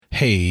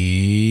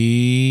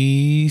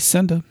Hey,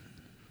 Senda.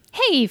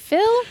 Hey,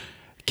 Phil.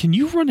 Can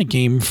you run a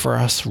game for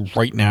us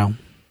right now?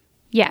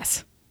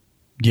 Yes.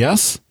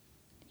 Yes?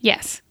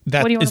 Yes.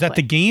 That, what do you want is that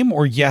the game,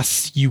 or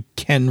yes, you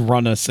can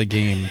run us a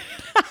game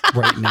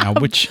right now?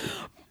 Which?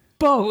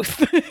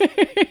 Both.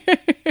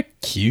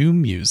 Cue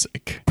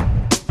music.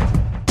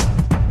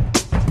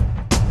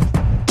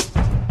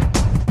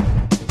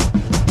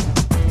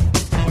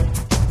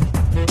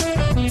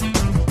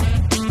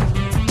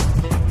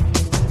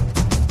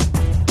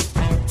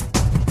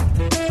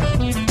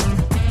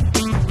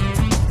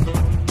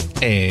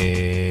 And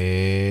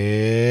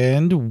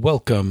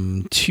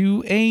welcome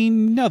to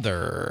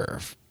another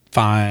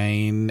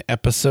fine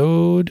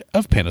episode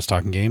of Pandas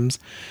Talking Games.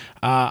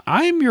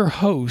 I'm your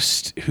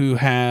host who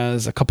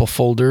has a couple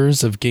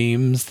folders of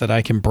games that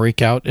I can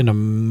break out in a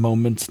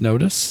moment's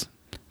notice.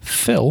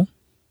 Phil.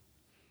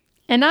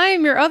 And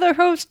I'm your other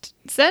host,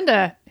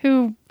 Senda,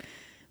 who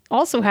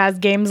also has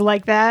games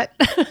like that.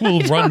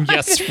 We'll run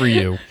yes for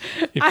you.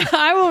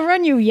 I will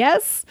run you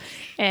yes,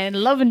 and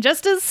Love and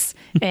Justice,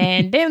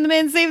 and Damn the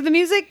Man Save the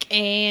Music,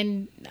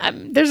 and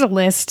there's a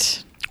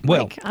list.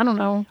 Well, I don't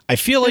know. I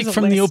feel like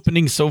from the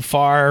opening so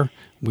far,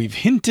 we've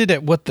hinted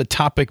at what the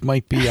topic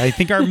might be. I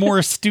think our more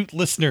astute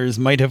listeners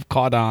might have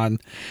caught on.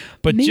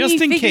 But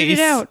just in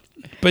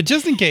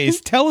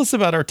case, tell us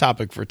about our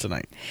topic for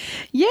tonight.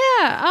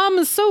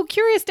 Yeah, so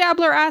Curious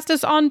Dabbler asked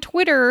us on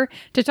Twitter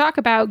to talk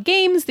about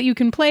games that you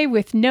can play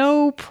with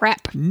no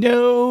prep.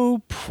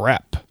 No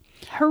prep.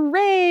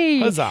 Hooray!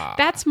 Huzzah!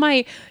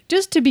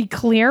 Just to be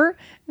clear,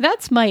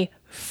 that's my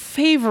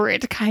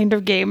favorite kind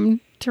of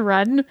game to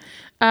run.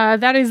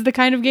 That is the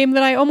kind of game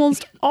that I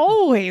almost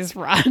always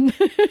run.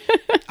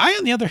 I,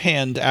 on the other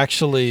hand,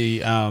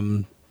 actually,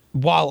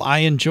 while I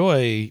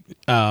enjoy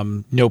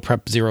no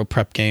prep, zero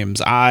prep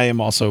games, I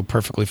am also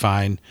perfectly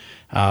fine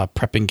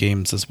prepping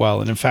games as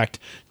well. And in fact,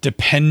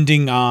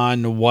 depending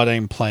on what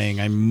I'm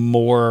playing, I'm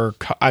more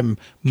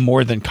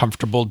than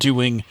comfortable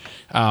doing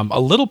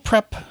a little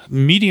prep,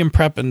 medium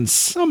prep, and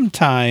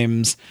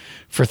sometimes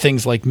for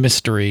things like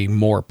mystery,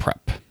 more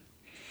prep.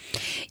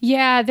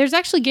 Yeah, there's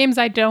actually games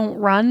I don't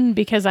run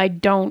because I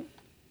don't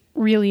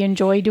really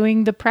enjoy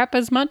doing the prep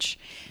as much.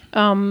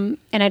 And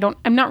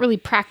I'm not really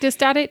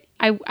practiced at it.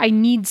 I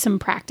need some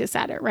practice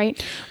at it,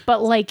 right?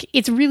 But like,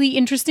 it's really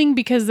interesting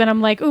because then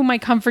I'm like, oh, my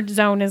comfort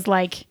zone is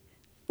like,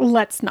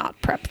 let's not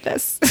prep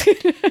this.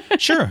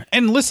 Sure.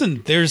 And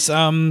listen, there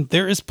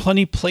is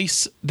plenty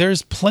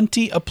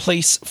a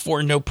place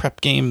for no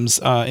prep games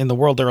in the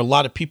world. There are a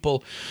lot of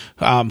people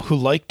who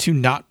like to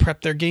not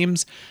prep their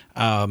games.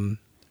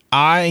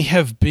 I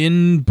have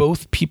been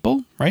both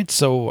people, right?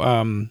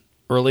 So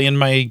early in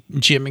my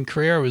GMing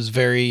career, I was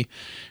very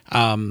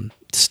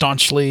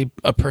staunchly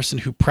a person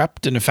who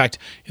prepped. And in fact,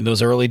 in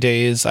those early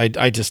days,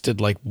 I just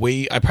did I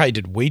probably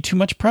did way too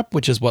much prep,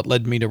 which is what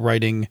led me to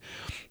writing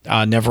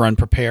Never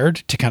Unprepared,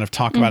 to kind of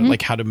talk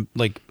about how to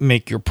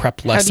make your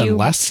prep less and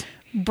less.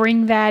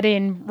 Bring that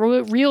in,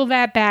 reel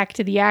that back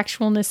to the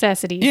actual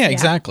necessities. Yeah,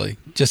 exactly.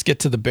 Just get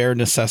to the bare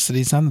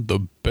necessities on the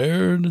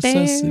bare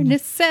necessities. Bare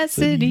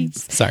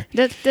necessities. Sorry.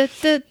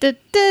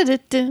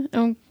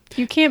 Oh,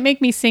 you can't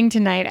make me sing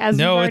tonight, as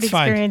we've already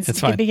experienced at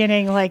the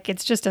beginning.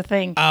 It's just a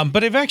thing.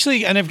 But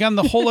I've gone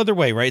the whole other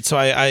way, right? So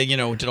I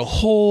did a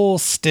whole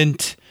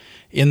stint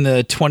in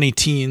the 20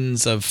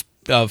 teens of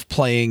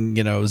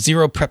playing,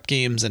 zero prep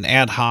games and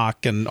ad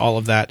hoc and all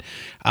of that.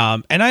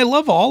 And I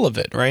love all of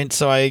it, right?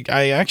 So I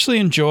actually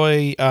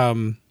enjoy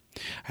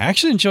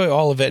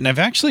all of it. And I've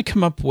actually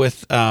come up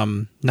with,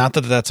 not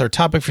that that's our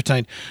topic for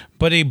tonight,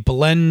 but a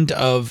blend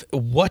of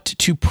what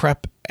to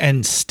prep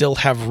and still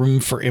have room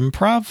for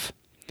improv.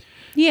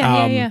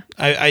 Yeah.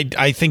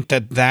 I think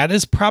that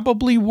is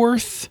probably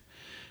worth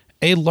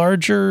a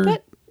larger...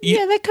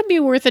 Yeah, that could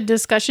be worth a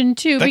discussion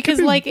too, because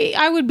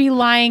I would be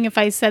lying if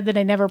I said that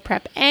I never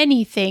prep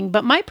anything,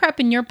 but my prep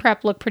and your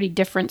prep look pretty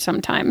different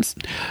sometimes.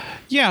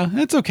 Yeah,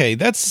 that's okay.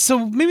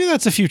 Maybe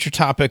that's a future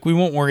topic. We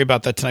won't worry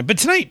about that tonight. But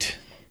tonight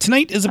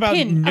is about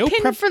no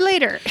prep for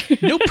later.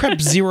 No prep,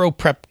 zero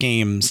prep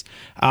games,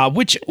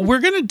 which we're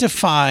going to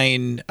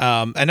define.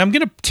 And I'm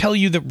going to tell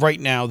you that right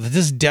now that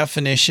this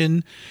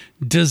definition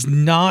does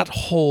not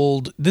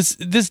hold. This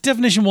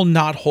definition will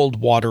not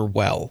hold water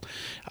well.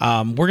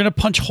 We're going to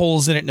punch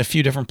holes in it in a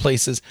few different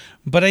places,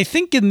 but I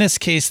think in this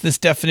case, this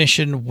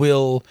definition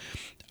will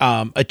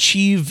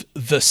achieve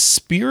the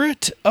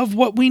spirit of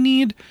what we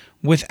need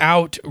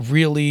without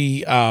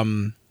really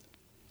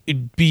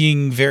it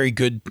being very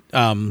good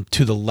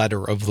to the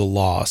letter of the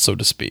law, so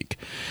to speak.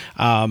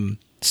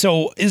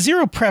 So a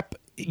zero prep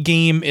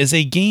game is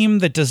a game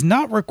that does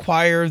not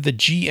require the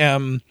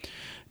GM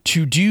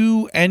to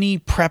do any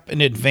prep in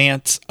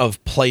advance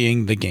of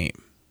playing the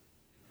game,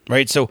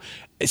 right? So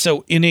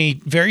in a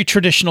very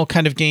traditional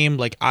kind of game,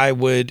 like I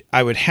would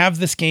have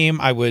this game,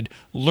 I would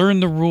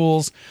learn the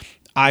rules,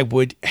 I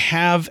would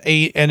have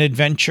an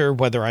adventure,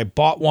 whether I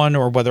bought one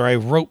or whether I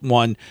wrote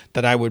one,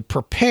 that I would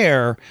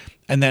prepare.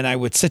 And then I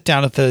would sit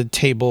down at the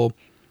table.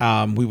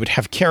 We would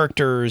have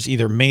characters,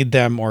 either made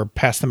them or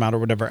pass them out or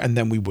whatever, and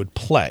then we would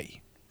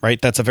play,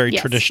 right? That's a very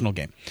Yes. traditional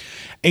game.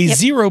 A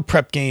zero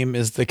prep game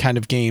is the kind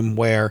of game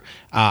where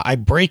I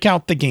break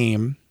out the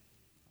game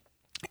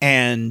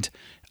and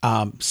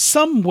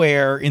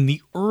somewhere in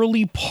the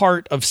early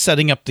part of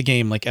setting up the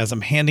game, like as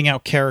I'm handing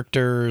out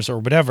characters or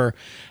whatever,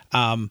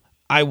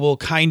 I will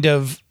kind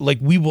of like,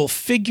 we will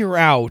figure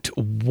out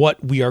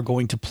what we are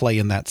going to play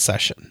in that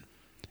session.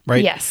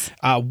 Right. Yes.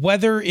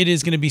 Whether it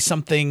is going to be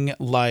something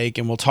like,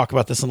 and we'll talk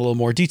about this in a little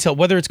more detail,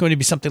 whether it's going to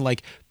be something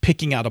like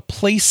picking out a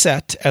play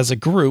set as a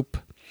group,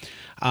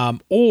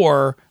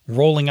 or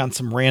rolling on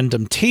some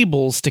random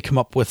tables to come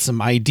up with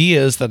some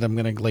ideas that I'm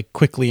going to like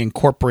quickly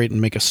incorporate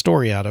and make a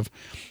story out of,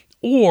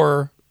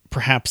 or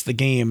perhaps the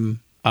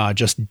game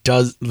just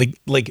does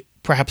like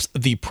perhaps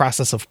the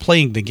process of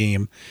playing the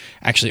game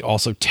actually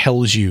also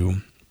tells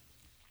you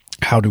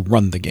how to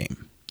run the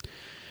game.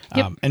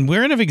 Yep. And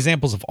we're going to have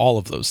examples of all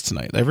of those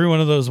tonight. Every one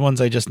of those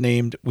ones I just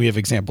named, we have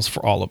examples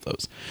for all of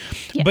those.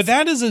 Yes. But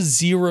that is a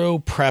zero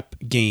prep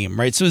game,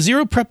 right? So a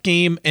zero prep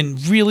game,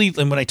 and really,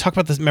 and when I talk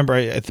about this, remember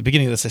at the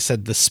beginning of this, I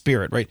said the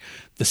spirit, right?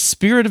 The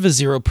spirit of a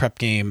zero prep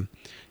game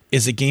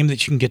is a game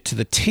that you can get to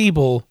the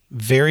table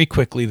very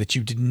quickly, that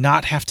you did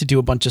not have to do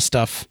a bunch of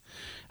stuff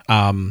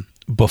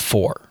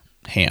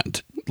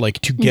beforehand, like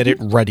to get it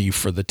ready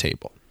for the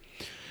table.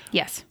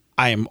 Yes.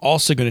 I am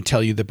also going to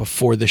tell you that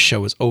before the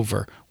show is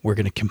over, we're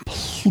going to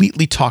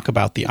completely talk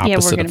about the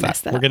opposite of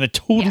that. We're going to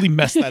totally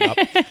mess that up.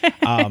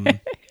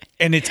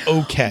 And it's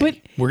okay. But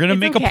we're going to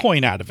make okay. a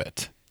point out of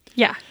it.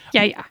 Yeah.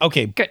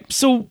 Okay. Good.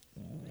 So,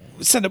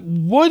 Sena,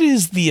 what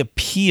is the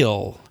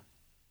appeal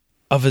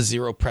of a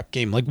zero prep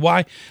game? Like,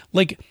 why?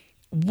 Like,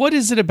 what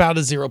is it about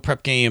a zero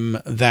prep game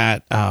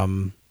that,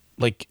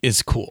 like,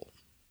 is cool?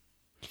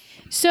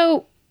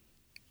 So,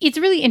 it's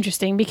really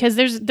interesting because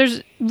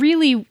there's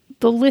really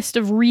the list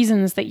of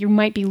reasons that you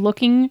might be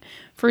looking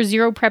for a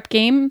zero prep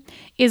game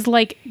is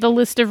like the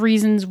list of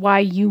reasons why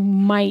you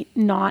might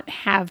not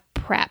have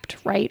prepped,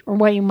 right? Or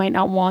why you might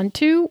not want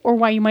to, or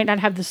why you might not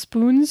have the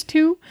spoons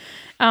to,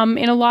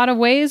 in a lot of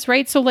ways,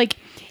 right? So like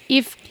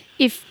if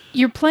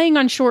you're playing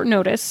on short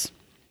notice,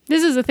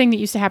 this is a thing that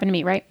used to happen to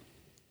me, right?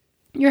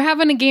 You're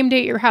having a game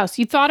day at your house.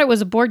 You thought it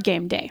was a board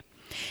game day.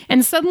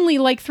 And suddenly,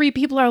 like, 3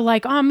 people are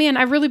like, oh, man,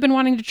 I've really been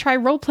wanting to try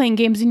role-playing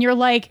games. And you're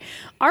like,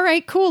 all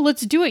right, cool,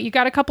 let's do it. You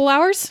got a couple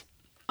hours?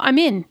 I'm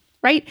in,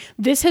 right?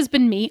 This has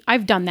been me.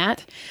 I've done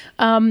that.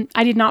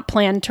 I did not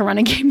plan to run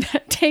a game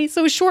that day.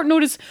 So short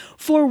notice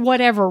for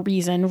whatever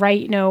reason,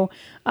 right? You know,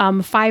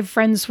 5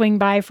 friends swing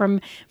by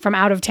from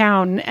out of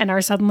town and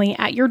are suddenly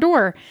at your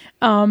door.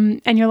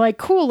 And you're like,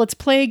 cool, let's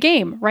play a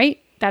game, right?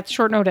 That's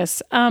short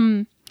notice.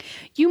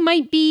 You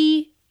might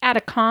be at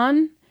a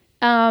con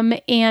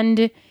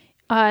and...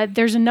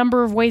 there's a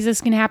number of ways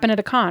this can happen at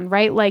a con,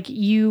 right? Like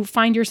you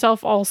find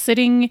yourself all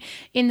sitting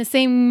in the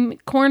same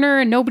corner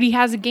and nobody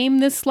has a game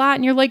this slot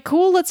and you're like,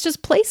 cool, let's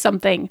just play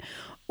something.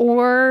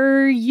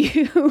 Or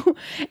you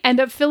end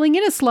up filling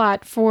in a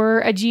slot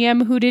for a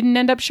GM who didn't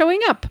end up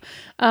showing up.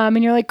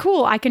 And you're like,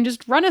 cool, I can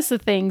just run us a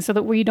thing so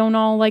that we don't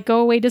all like go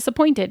away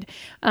disappointed.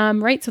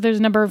 Right? So there's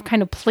a number of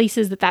kind of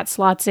places that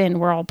slot's in.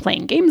 We're all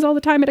playing games all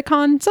the time at a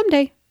con.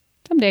 Someday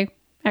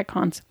at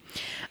cons.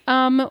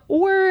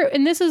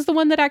 And this is the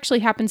one that actually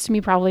happens to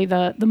me probably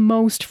the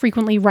most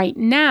frequently right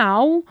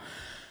now,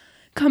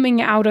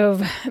 coming out of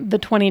the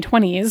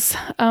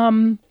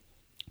 2020s,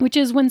 which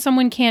is when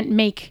someone can't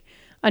make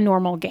a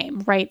normal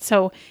game, right?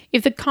 So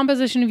if the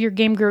composition of your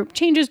game group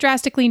changes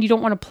drastically and you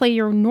don't want to play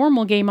your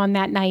normal game on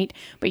that night,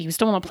 but you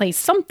still want to play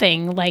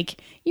something,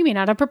 like you may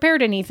not have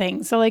prepared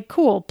anything. So like,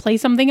 cool, play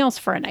something else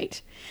for a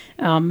night,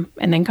 and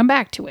then come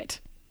back to it.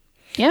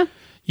 Yeah.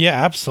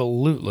 Yeah,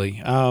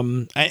 absolutely.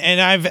 And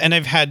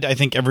I've had, I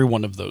think, every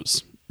one of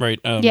those, right?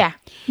 Yeah,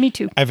 me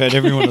too. I've had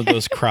every one of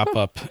those crop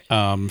up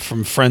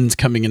from friends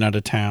coming in out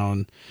of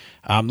town.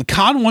 The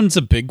con one's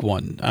a big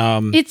one.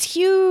 It's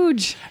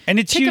huge. And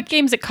it's Pick huge. up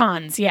games at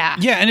cons, yeah.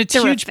 Yeah, and it's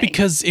They're a huge thing.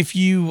 because if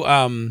you're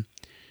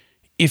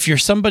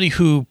somebody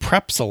who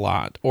preps a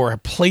lot or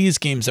plays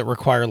games that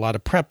require a lot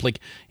of prep, like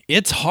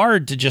it's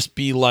hard to just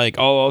be like,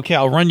 oh, okay,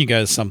 I'll run you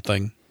guys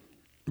something.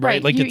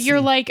 Right. Like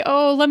you're like,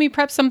 oh, let me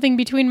prep something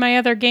between my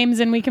other games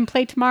and we can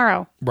play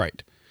tomorrow.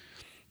 Right.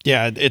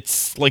 Yeah.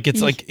 It's like,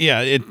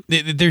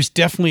 there's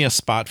definitely a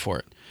spot for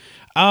it.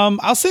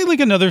 I'll say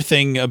like another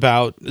thing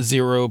about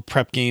zero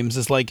prep games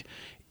is like,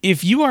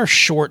 if you are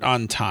short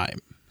on time,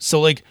 so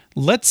like,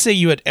 let's say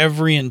you had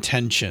every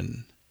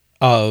intention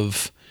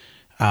of,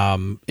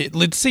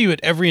 let's say you had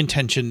every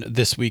intention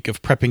this week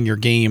of prepping your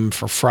game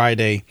for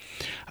Friday,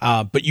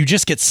 but you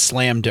just get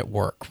slammed at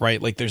work,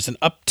 right? Like there's an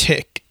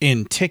uptick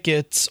in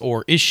tickets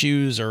or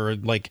issues or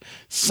like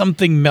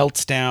something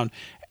melts down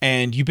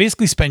and you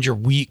basically spend your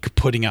week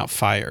putting out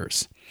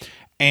fires.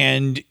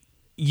 And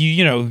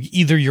you know,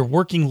 either you're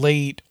working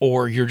late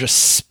or you're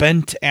just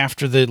spent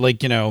after the,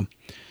 like, you know,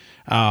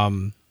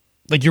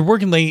 like you're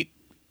working late,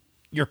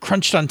 you're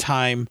crunched on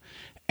time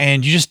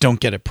and you just don't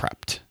get it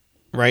prepped,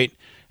 right?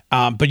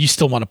 But you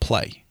still want to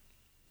play,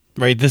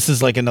 right? This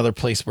is like another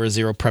place where a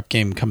zero prep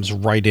game comes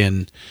right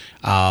in,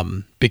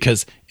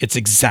 because it's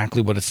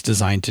exactly what it's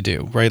designed to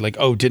do, right? Like,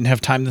 oh, didn't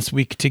have time this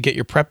week to get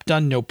your prep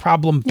done? No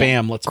problem.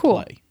 Bam, let's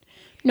play.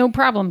 No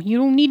problem. You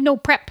don't need no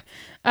prep.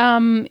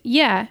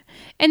 Yeah.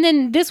 And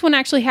then this one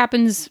actually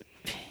happens.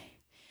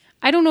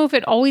 I don't know if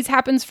it always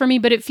happens for me,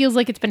 but it feels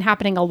like it's been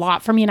happening a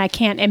lot for me. And I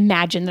can't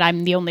imagine that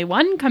I'm the only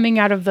one coming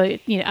out of the,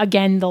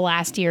 again, the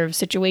last year of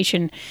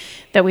situation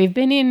that we've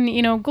been in,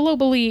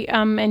 globally,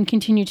 and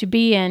continue to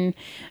be in,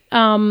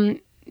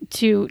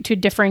 to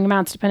differing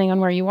amounts depending on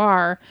where you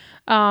are.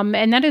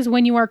 And that is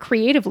when you are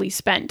creatively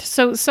spent.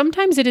 So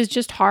sometimes it is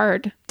just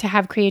hard to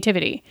have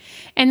creativity.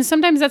 And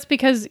sometimes that's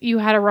because you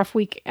had a rough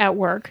week at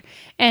work.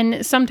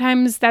 And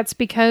sometimes that's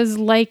because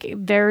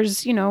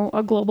there's,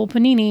 a global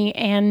panini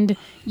and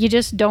you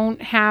just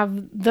don't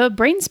have the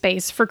brain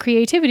space for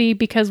creativity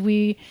because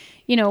we,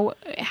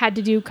 had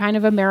to do kind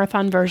of a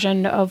marathon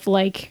version of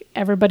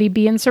everybody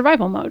be in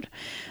survival mode.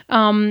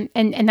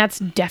 And that's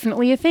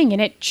definitely a thing. And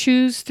it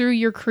chews through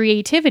your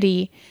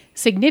creativity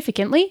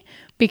significantly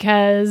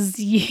because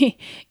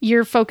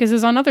your focus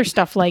is on other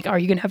stuff like, are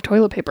you going to have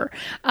toilet paper?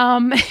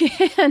 Or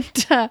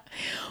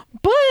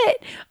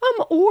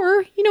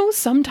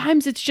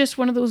sometimes it's just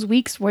one of those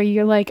weeks where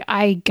you're like,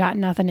 I got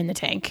nothing in the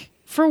tank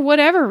for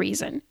whatever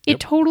reason.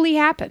 It totally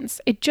happens.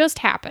 It just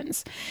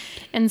happens.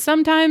 And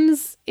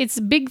sometimes it's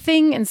a big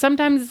thing and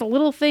sometimes it's a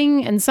little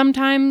thing. And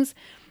sometimes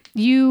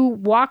you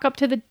walk up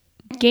to the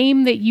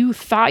game that you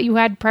thought you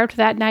had prepped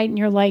that night and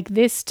you're like,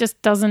 this just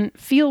doesn't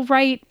feel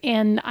right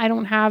and I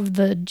don't have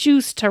the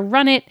juice to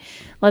run it.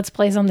 Let's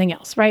play something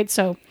else, right?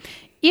 So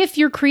if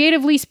you're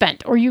creatively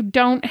spent or you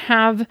don't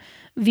have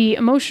the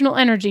emotional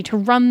energy to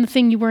run the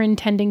thing you were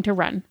intending to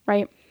run,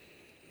 right?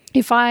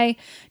 If I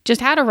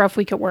just had a rough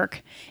week at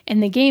work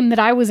and the game that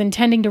I was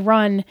intending to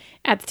run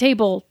at the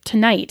table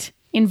tonight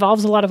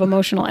involves a lot of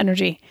emotional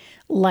energy,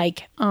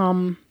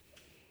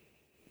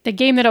 the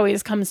game that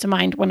always comes to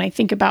mind when I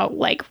think about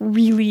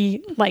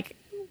really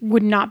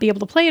would not be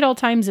able to play at all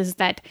times is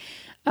that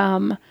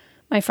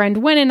my friend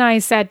Wen and I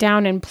sat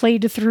down and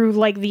played through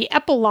the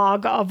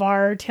epilogue of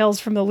our Tales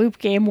from the Loop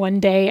game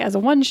one day as a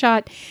one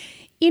shot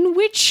in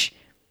which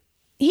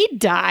he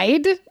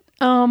died.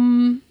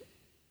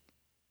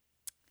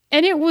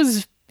 And it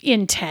was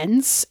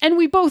intense. And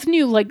we both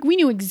knew, we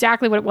knew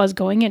exactly what it was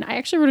going in. I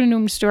actually wrote a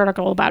news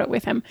article about it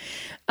with him.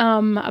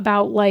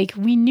 About,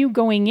 we knew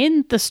going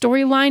in, the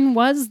storyline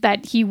was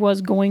that he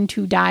was going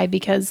to die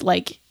because,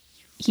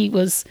 he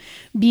was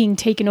being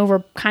taken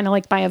over kind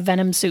of by a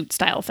Venom suit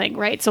style thing,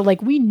 right? So,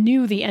 we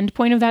knew the end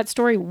point of that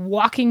story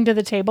walking to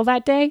the table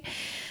that day.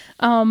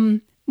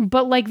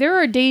 But, there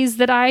are days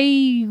that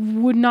I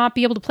would not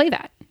be able to play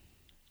that,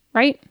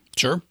 right?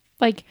 Sure.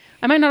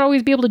 I might not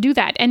always be able to do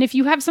that. And if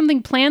you have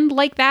something planned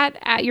like that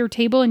at your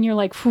table and you're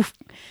like,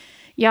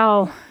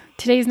 y'all,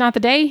 today's not the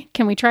day.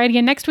 Can we try it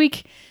again next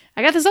week?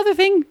 I got this other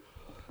thing,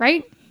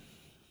 right?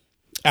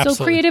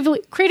 Absolutely.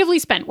 So creatively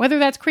spent, whether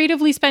that's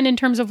creatively spent in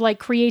terms of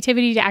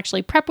creativity to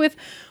actually prep with,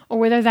 or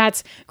whether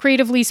that's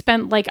creatively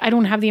spent, I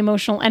don't have the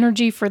emotional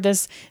energy for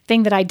this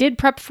thing that I did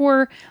prep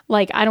for.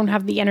 I don't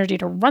have the energy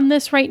to run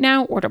this right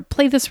now or to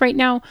play this right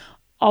now.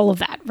 All of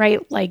that, right?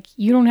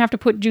 You don't have to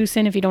put juice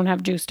in if you don't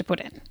have juice to put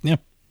in.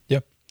 Yep.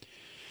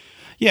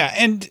 Yeah.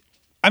 And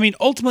I mean,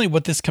 ultimately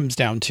what this comes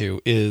down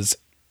to is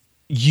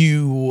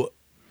you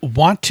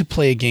want to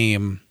play a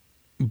game,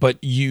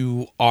 but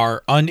you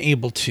are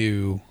unable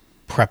to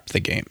prep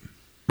the game,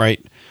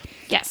 right?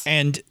 Yes.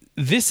 And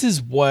this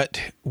is what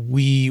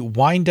we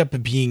wind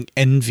up being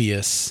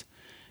envious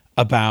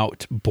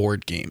about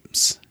board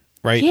games,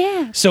 right?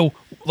 Yeah. So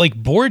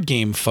board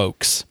game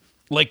folks,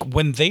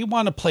 when they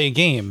want to play a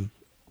game,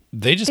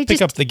 they just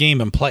pick up the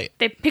game and play it.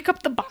 They pick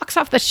up the box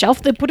off the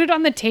shelf, they put it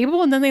on the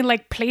table, and then they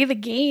play the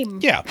game.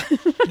 Yeah.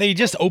 They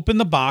just open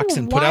the box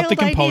and put out the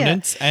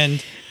components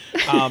and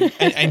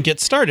get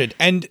started.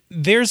 And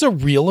there's a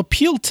real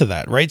appeal to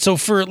that, right? So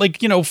for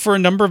for a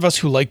number of us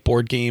who like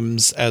board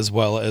games as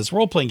well as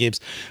role-playing games,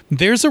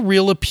 there's a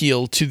real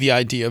appeal to the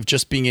idea of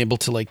just being able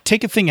to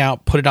take a thing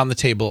out, put it on the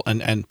table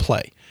and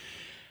play.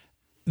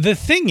 The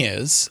thing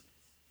is,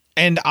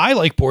 and I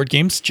like board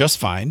games just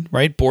fine,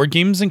 right? Board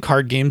games and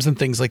card games and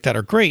things like that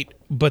are great,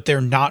 but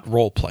they're not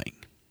role-playing.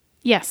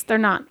 Yes, they're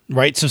not.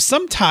 Right? So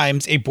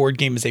sometimes a board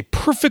game is a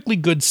perfectly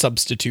good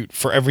substitute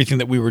for everything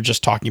that we were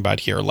just talking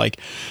about here.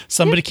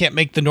 Somebody can't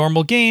make the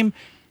normal game,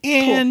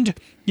 and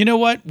you know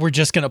what? We're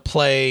just going to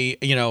play,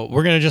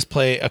 we're going to just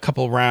play a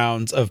couple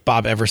rounds of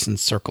Bob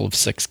Everson's Circle of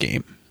Six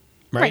game.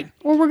 Right.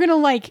 Or we're going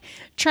to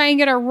try and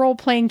get our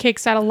role-playing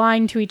kicks out of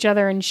line to each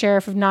other and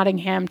Sheriff of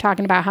Nottingham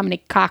talking about how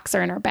many cocks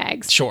are in our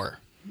bags. Sure.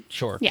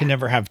 Yeah. Can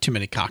never have too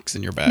many cocks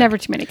in your bag. Never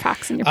too many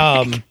cocks in your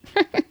bag.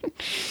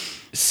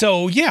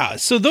 So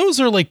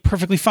those are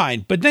perfectly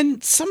fine. But then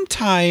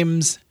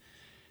sometimes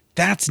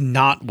that's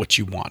not what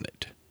you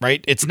wanted,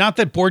 right? It's not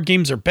that board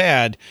games are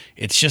bad.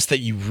 It's just that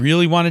you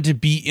really wanted to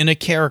be in a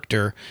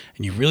character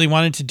and you really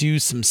wanted to do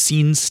some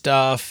scene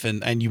stuff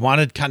and you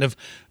wanted kind of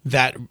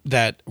that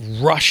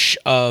rush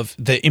of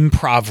the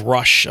improv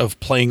rush of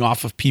playing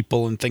off of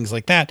people and things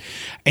like that.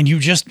 And you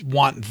just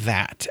want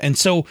that. And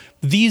so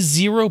these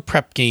zero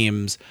prep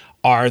games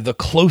are the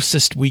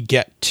closest we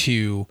get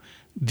to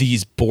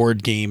these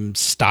board game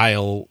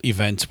style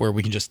events where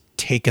we can just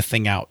take a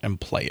thing out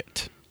and play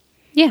it.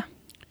 Yeah.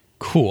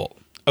 Cool.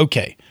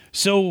 Okay.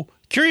 So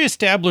Curious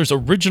Dabbler's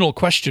original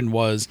question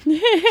was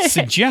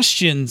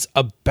suggestions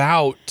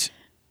about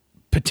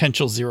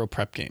potential zero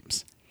prep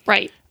games.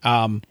 Right.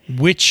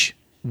 Which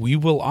we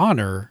will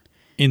honor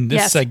in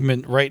this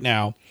segment right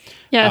now.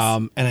 Yes.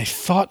 And I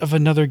thought of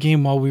another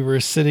game while we were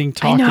sitting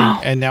talking,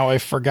 and now I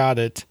forgot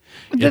it.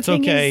 It's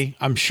okay.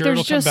 I'm sure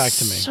it'll come back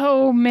to me.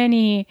 So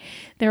many.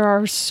 There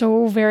are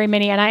so very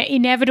many. And I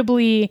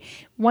inevitably,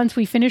 once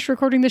we finish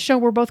recording the show,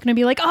 we're both going to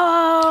be like,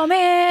 oh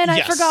man,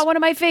 I forgot one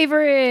of my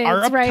favorites.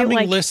 Our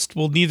upcoming list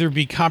will neither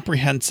be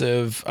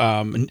comprehensive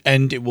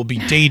and it will be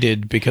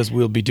dated because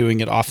we'll be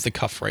doing it off the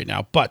cuff right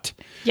now. But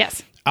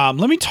yes,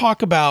 let me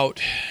talk about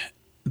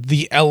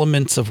the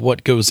elements of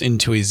what goes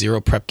into a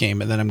zero prep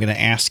game. And then I'm going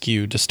to ask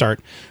you to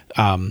start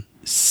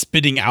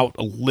spitting out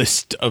a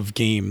list of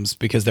games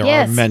because there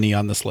are many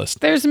on this list.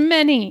 There's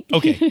many.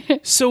 Okay.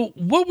 So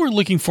what we're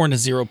looking for in a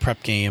zero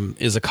prep game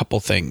is a couple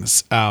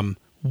things.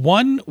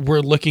 One,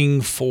 we're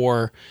looking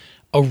for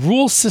a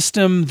rule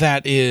system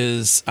that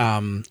is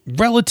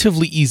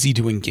relatively easy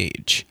to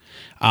engage.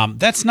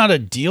 That's not a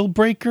deal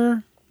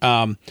breaker.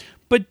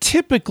 But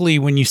typically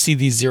when you see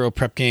these zero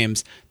prep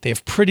games, they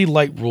have pretty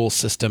light rule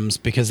systems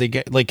because they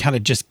get kind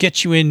of just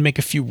get you in, make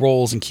a few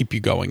rolls and keep you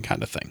going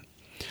kind of thing.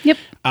 Yep.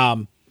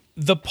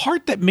 The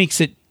part that makes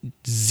it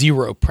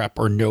zero prep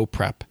or no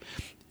prep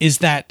is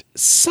that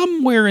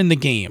somewhere in the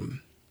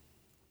game,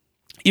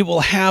 it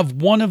will have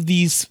one of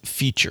these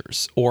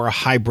features or a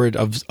hybrid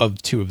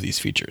of two of these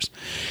features.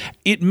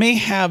 It may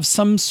have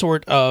some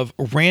sort of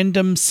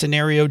random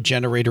scenario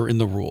generator in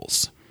the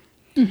rules.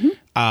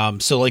 Mm-hmm.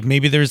 So like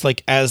maybe there's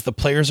as the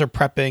players are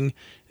prepping,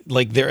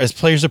 as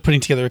players are putting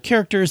together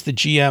characters, the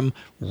GM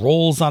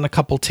rolls on a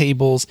couple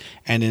tables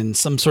and in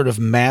some sort of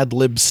Mad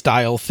Lib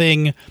style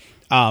thing,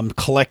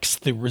 collects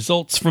the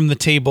results from the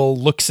table,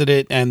 looks at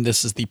it, and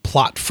this is the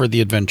plot for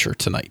the adventure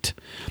tonight.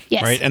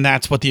 Yes. Right. And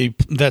that's what the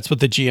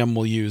GM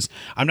will use.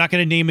 I'm not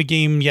going to name a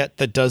game yet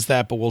that does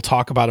that, but we'll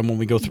talk about them when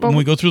we go through. When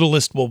we go through the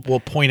list, we'll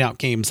point out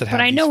games that have.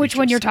 But I know which features.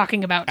 one you're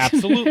talking about.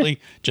 Absolutely.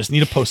 Just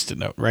need a Post-it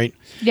note, right?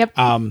 Yep.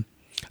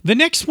 The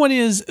next one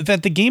is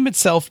that the game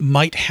itself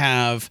might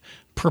have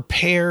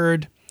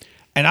prepared,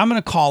 and I'm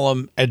going to call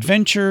them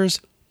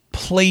adventures,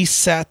 play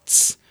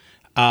sets,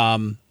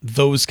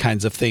 those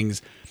kinds of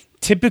things.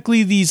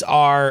 Typically, these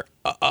are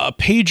a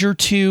page or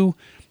two.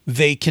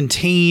 They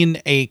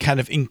contain a kind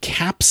of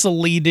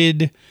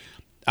encapsulated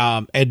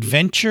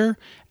adventure,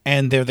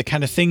 and they're the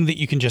kind of thing that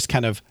you can just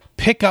kind of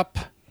pick up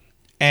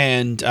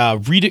and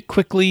read it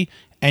quickly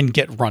and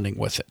get running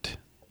with it.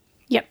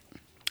 Yep.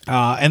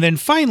 And then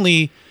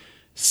finally,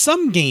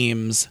 some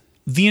games,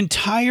 the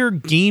entire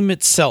game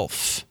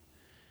itself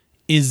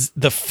is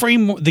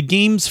the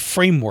game's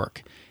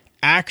framework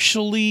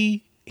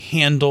actually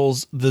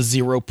handles the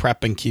zero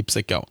prep and keeps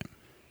it going.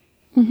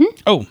 Mm-hmm.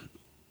 Oh,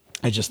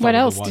 I just thought what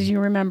of else the one. did you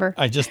remember?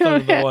 I just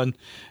thought of the one.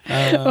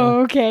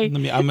 Okay.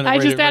 I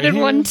just added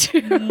one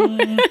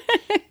too.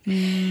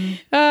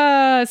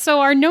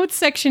 So our notes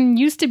section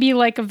used to be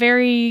like a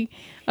very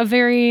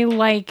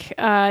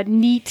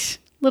neat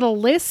little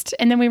list,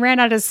 and then we ran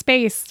out of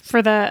space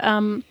for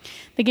the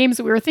games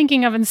that we were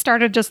thinking of and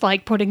started just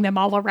putting them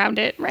all around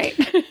it, right?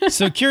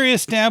 So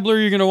Curious Dabbler,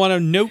 you're going to want to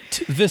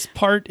note this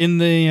part in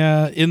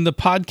the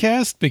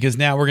podcast because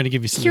now we're going to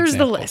give you some Here's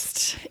examples. the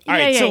list. All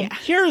right,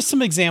 here are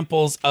some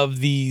examples of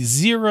the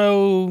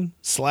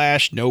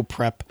 0/no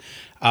prep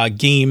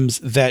games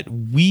that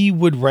we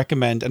would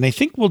recommend, and I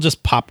think we'll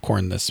just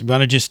popcorn this. We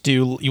want to just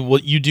do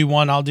you do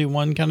one, I'll do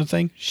one kind of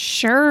thing.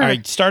 Sure. All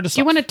right, start us off.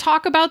 Do you want to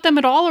talk about them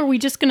at all, or are we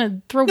just going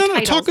to throw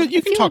titles?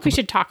 You can talk. We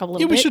should talk a little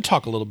bit. Yeah, we should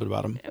talk a little bit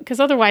about them because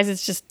otherwise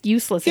it's just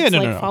useless. It's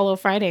Follow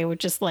Friday with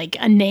just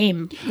a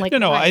name.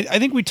 I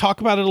think we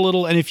talk about it a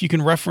little, and if you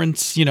can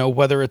reference,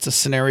 whether it's a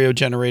scenario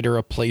generator,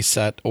 a play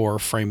set, or a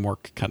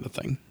framework kind of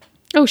thing.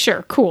 Oh,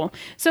 sure, cool.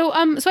 So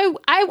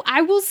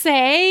I will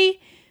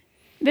say.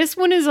 This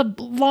one is a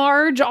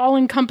large,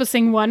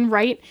 all-encompassing one,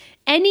 right?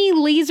 Any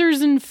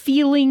Lasers and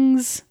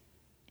Feelings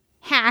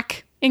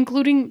hack,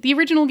 including the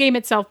original game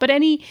itself, but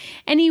any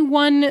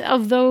one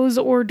of those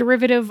or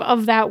derivative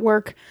of that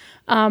work.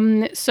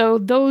 So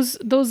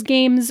those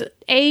games,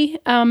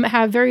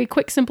 have very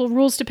quick, simple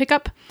rules to pick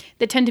up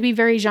that tend to be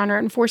very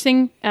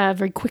genre-enforcing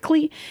very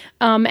quickly.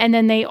 And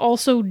then they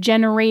also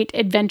generate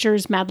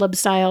adventures, Mad Lib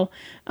style,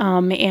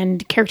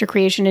 and character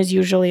creation is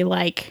usually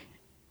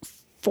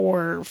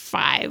 4 or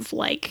 5,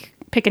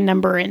 pick a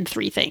number and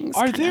 3 things.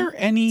 Are there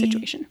any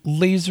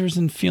Lasers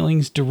and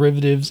Feelings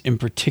derivatives in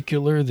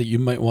particular that you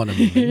might want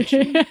to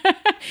mention?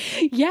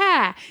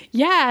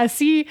 Yeah.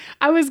 See,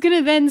 I was going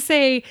to then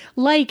say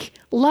like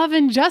Love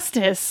and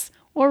Justice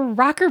or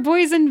Rocker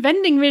Boys and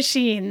Vending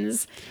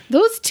Machines.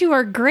 Those two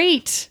are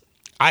great.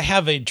 I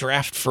have a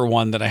draft for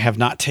one that I have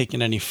not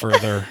taken any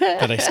further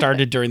that I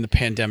started during the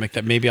pandemic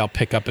that maybe I'll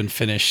pick up and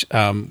finish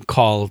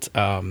called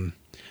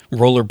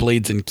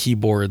Rollerblades and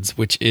Keyboards,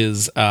 which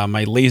is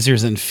my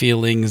Lasers and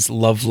Feelings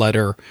love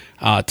letter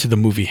to the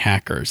movie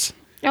Hackers.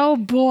 Oh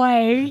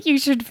boy, you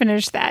should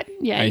finish that.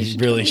 Yeah, I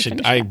really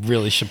should. I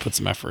really should put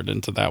some effort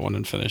into that one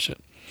and finish it.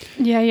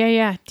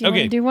 Yeah. Do you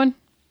want to do one?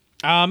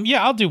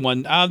 Yeah, I'll do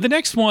one. The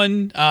next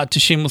one, to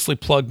shamelessly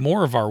plug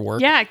more of our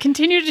work. Yeah,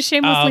 continue to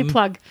shamelessly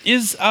plug.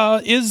 Is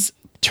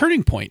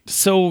Turning Point.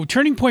 So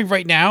Turning Point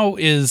right now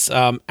is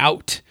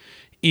out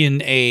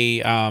in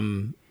a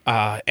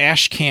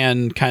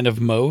Ashcan kind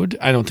of mode.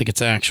 I don't think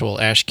it's an actual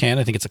Ashcan.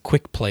 I think it's a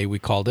quick play, we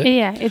called it.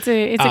 Yeah, it's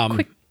a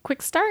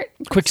quick start.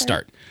 Quick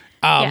start.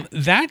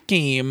 That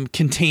game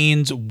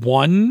contains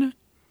one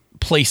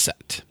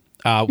playset,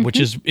 which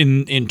is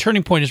in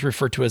Turning Point is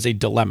referred to as a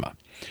dilemma.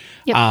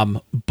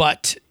 Yep.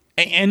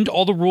 And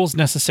all the rules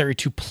necessary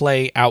to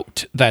play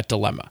out that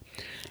dilemma.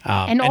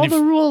 And all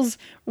the rules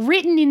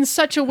written in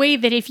such a way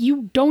that if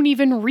you don't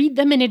even read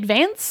them in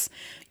advance,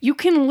 you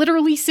can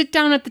literally sit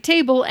down at the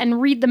table and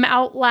read them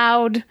out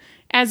loud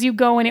as you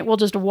go, and it will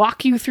just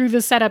walk you through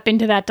the setup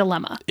into that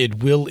dilemma.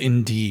 It will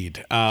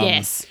indeed.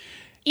 Yes.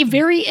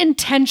 Very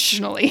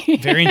intentionally.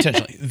 Very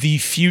intentionally. The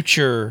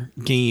future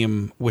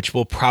game, which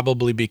will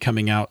probably be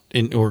coming out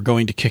or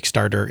going to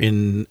Kickstarter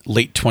in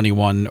late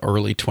 21,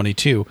 early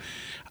 22,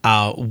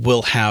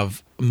 will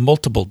have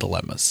multiple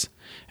dilemmas.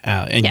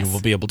 And you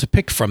will be able to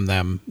pick from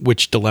them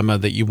which dilemma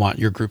that you want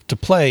your group to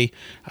play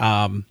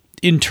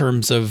in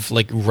terms of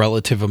like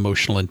relative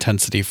emotional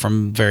intensity,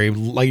 from very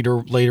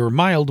later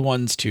mild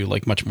ones to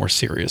like much more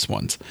serious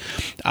ones.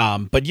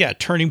 But yeah,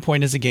 Turning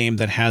Point is a game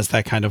that has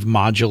that kind of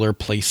modular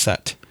play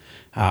set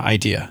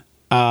idea.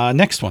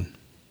 Next one.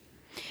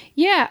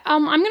 Yeah,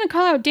 I'm going to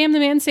call out Damn the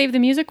Man, Save the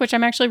Music, which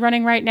I'm actually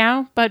running right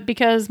now. But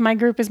because my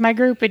group is my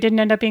group, it didn't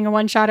end up being a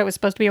one-shot. It was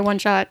supposed to be a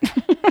one-shot.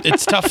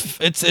 It's tough.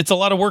 It's a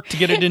lot of work to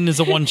get it in as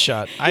a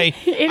one-shot.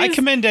 I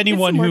commend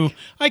anyone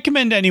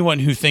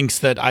who thinks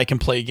that I can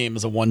play a game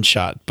as a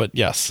one-shot. But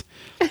yes.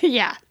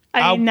 Yeah,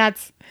 I mean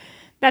that's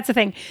the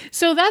thing.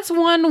 So that's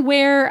one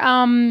where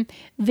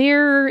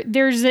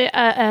there's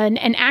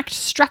an act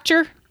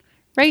structure,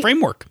 right?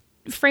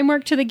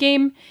 Framework to the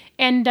game,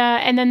 and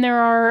then there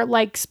are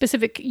like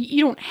specific.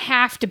 You don't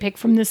have to pick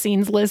from the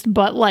scenes list,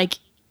 but like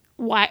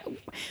why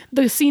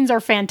the scenes are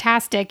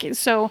fantastic.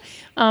 So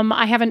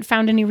I haven't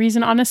found any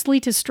reason, honestly,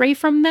 to stray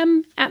from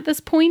them at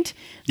this point.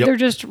 Yep.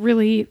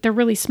 They're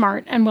really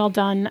smart and well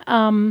done.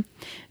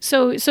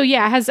 So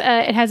yeah,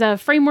 it has a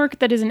framework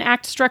that is an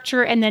act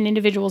structure, and then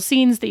individual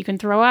scenes that you can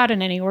throw out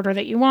in any order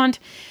that you want,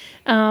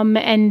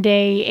 and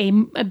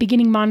a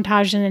beginning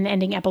montage and an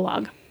ending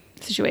epilogue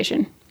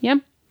situation. Yeah.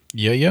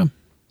 Yeah.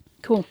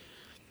 Cool.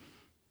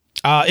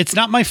 It's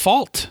Not My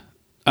Fault.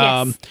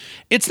 Yes.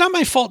 It's Not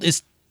My Fault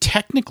is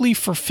technically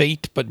for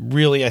Fate, but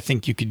really I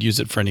think you could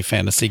use it for any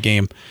fantasy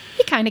game.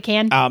 You kind of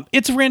can.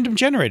 It's a random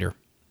generator.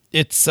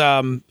 It's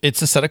a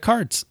set of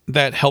cards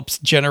that helps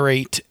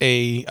generate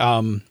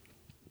a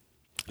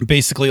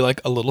basically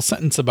like a little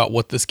sentence about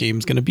what this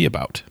game's going to be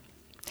about.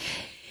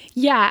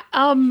 Yeah.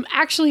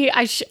 Actually,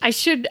 I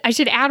should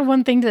add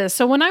one thing to this.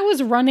 So when I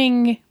was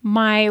running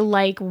my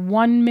like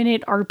 1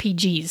 minute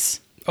RPGs,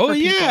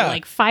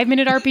 like 5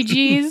 minute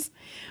RPGs,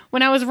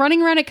 when I was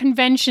running around at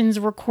conventions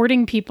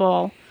recording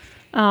people,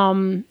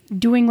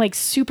 doing like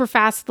super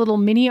fast little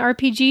mini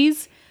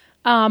RPGs,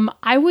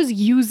 I was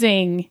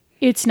using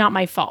It's Not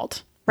My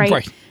Fault,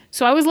 right?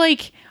 So I was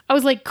like,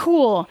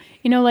 cool,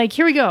 like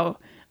here we go.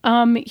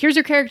 Here's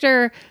your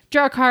character,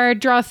 draw a card,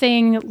 draw a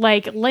thing,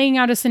 like laying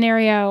out a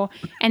scenario,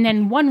 and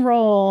then one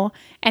roll,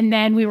 and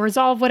then we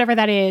resolve whatever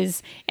that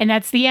is, and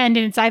that's the end,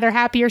 and it's either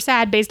happy or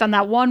sad based on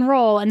that one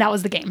roll, and that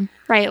was the game,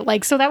 right?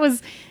 Like, so that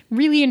was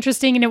really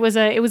interesting, and it was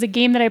a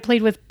game that I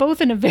played with both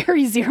in a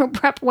very zero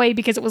prep way,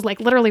 because it was like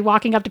literally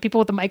walking up to people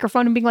with a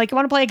microphone and being like, you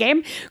want to play a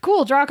game?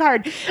 Cool, draw a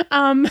card.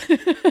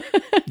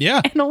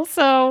 Yeah. And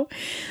also,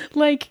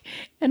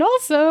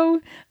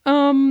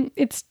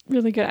 it's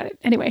really good at it.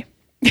 Anyway.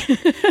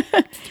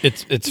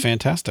 It's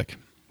fantastic.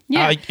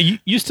 Yeah.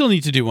 You still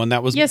need to do one.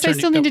 That was yes, I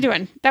still need to do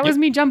one. That was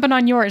me jumping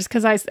on yours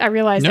because I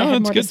realized I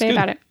had more to say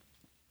about it.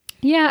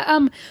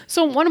 Yeah.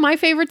 So one of my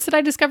favorites that I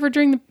discovered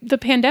during the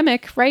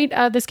pandemic, right?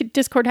 This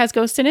Discord has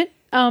Ghost in it,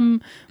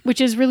 which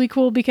is really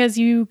cool because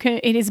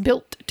it is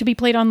built to be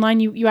played online.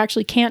 You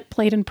actually can't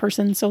play it in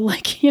person. So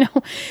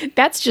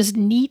that's just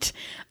neat.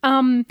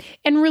 And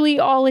really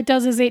all it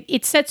does is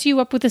it sets you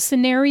up with a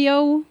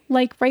scenario,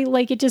 right?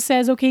 Like it just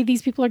says, okay,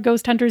 these people are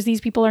ghost hunters. These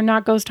people are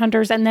not ghost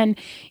hunters. And then,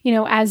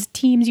 as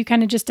teams, you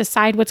kind of just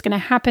decide what's going to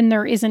happen.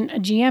 There isn't a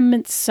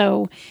GM.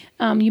 So,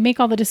 you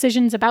make all the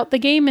decisions about the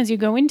game as you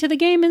go into the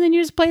game, and then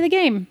you just play the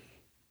game.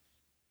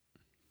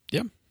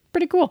 Yeah.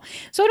 Pretty cool.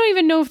 So I don't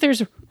even know if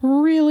there's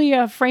really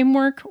a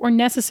framework or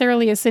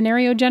necessarily a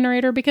scenario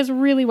generator, because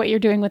really what you're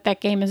doing with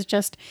that game is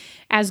just,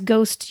 as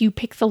ghosts, you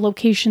pick the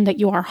location that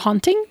you are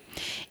haunting.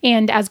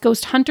 And as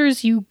ghost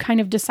hunters, you kind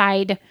of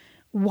decide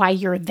why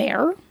you're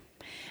there.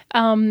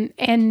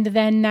 And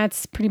then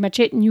that's pretty much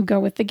it. And you go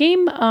with the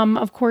game.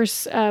 Of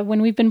course, when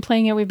we've been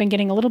playing it, we've been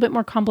getting a little bit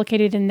more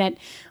complicated in that,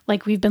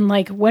 like, we've been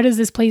like, what is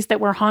this place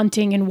that we're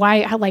haunting and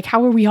why,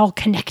 how are we all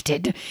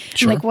connected?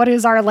 Sure. Like, what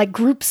is our like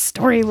group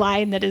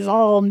storyline that is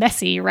all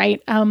messy,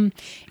 right? And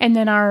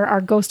then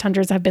our ghost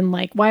hunters have been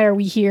like, why are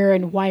we here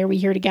and why are we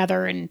here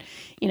together? And,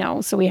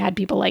 so we had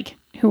people like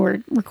who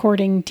were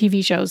recording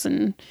TV shows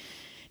and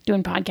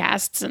doing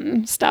podcasts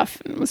and stuff.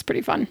 And it was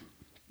pretty fun.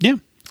 Yeah.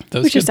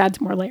 Which just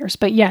adds more layers.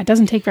 But yeah, it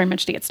doesn't take very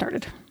much to get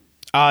started.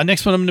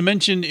 Next one I'm going to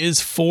mention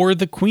is For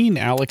the Queen,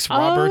 Alex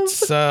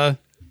Roberts. Of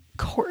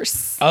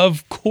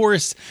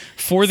course.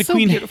 For the so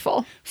Queen.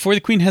 Beautiful. For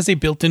the Queen has a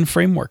built-in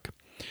framework.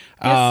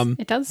 Yes,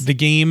 it does. The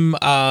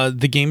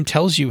game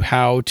tells you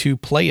how to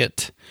play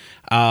it.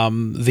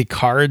 The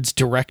cards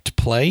direct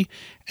play,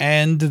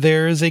 and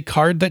there's a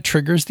card that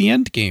triggers the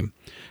end game.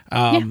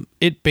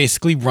 It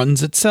basically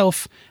runs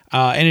itself,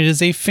 and it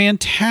is a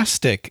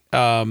fantastic.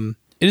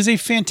 It is a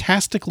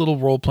fantastic little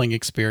role-playing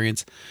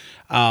experience.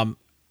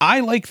 I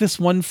like this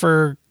one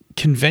for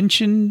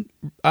convention,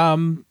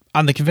 on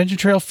the convention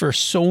trail for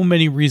so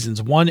many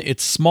reasons. One,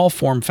 it's small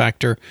form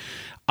factor.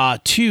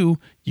 Two,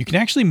 you can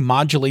actually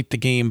modulate the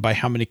game by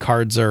how many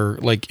cards are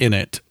like in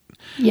it.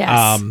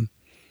 Yes.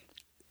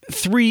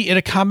 Three, it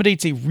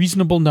accommodates a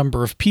reasonable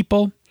number of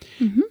people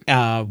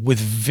with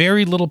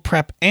very little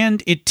prep,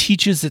 and it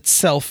teaches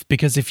itself,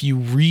 because if you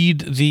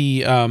read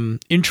the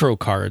intro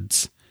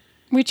cards,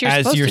 which you're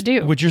supposed to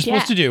do. Which you're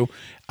supposed to do.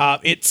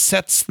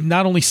 It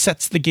not only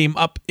sets the game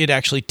up, it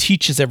actually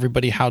teaches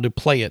everybody how to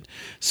play it.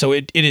 So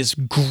it is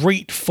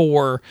great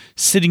for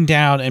sitting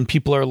down and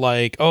people are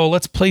like, oh,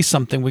 let's play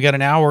something. We got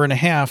an hour and a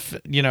half,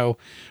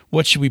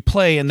 what should we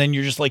play? And then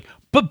you're just like,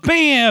 but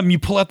bam, you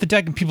pull out the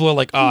deck and people are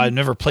like, oh, I've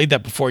never played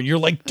that before. And you're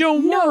like,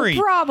 don't worry.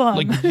 No problem.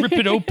 Like rip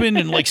it open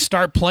and like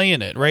start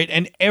playing it, right?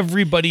 And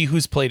everybody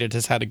who's played it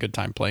has had a good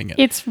time playing it.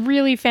 It's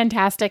really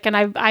fantastic. And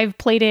I've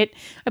played it.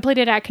 I played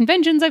it at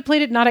conventions. I've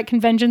played it not at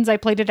conventions. I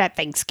played it at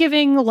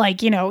Thanksgiving.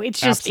 Like, it's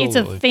just, Absolutely.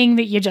 It's a thing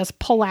that you just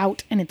pull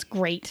out and it's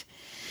great.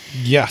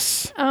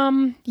 Yes.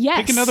 Yes.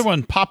 Pick another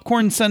one.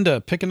 Popcorn Senda.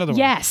 Pick another one.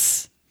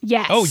 Yes.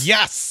 Yes. Oh,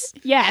 yes.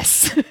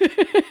 Yes.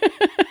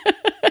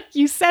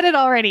 You said it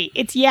already.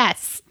 It's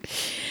yes.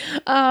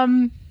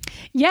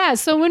 Yeah,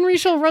 so Win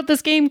Rishal wrote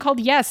this game called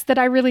Yes that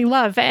I really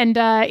love. And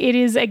it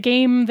is a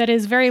game that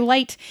is very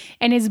light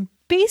and is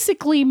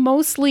basically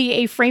mostly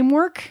a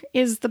framework,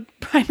 is the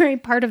primary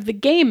part of the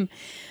game,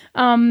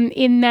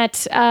 in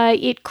that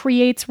it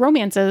creates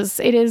romances.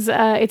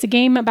 It's a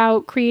game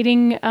about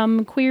creating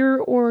queer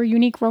or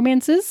unique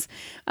romances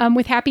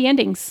with happy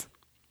endings.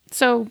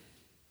 So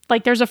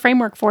like there's a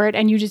framework for it,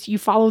 and you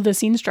follow the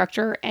scene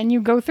structure and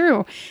you go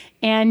through,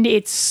 and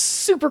it's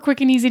super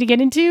quick and easy to get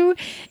into,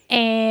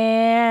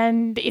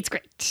 and it's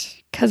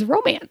great because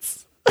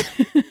romance.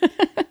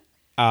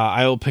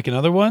 I'll pick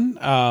another one.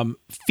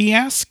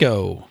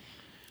 Fiasco.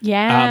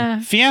 Yeah.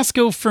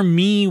 Fiasco for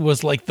me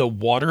was like the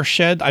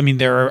watershed. I mean,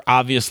 there are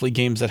obviously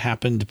games that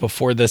happened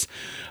before this.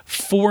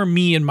 For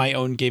me in my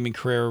own gaming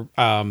career,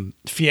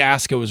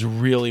 Fiasco was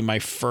really my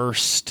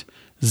first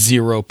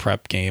zero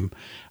prep game.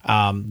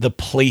 The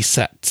play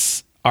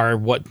sets are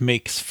what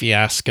makes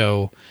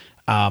Fiasco.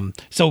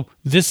 So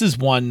this is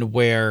one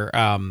where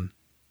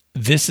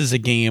this is a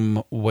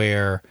game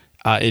where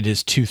it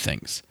is two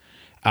things.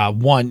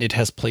 One, it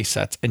has play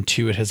sets, and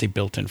two, it has a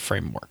built-in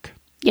framework.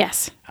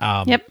 Yes.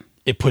 Yep.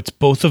 It puts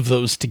both of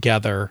those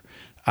together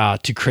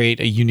to create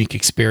a unique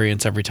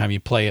experience every time you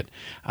play it.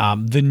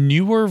 The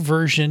newer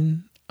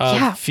version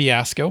of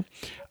Fiasco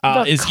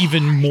is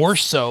even more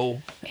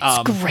so.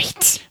 It's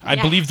great. I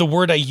believe the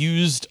word I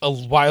used a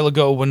while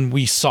ago when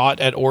we saw it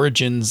at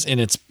Origins in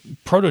its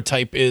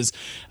prototype is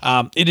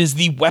it is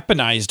the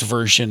weaponized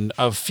version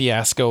of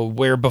Fiasco,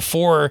 where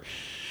before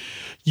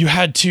you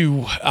had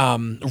to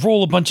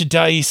roll a bunch of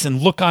dice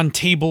and look on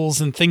tables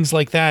and things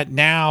like that.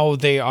 Now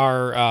they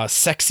are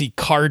sexy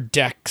card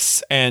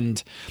decks,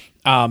 and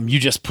you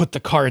just put the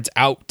cards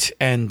out.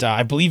 And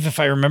I believe, if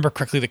I remember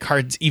correctly, the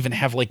cards even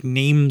have like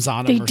names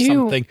on them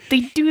something. They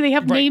do. They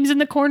have names in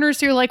the corner.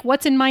 So you're like,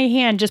 what's in my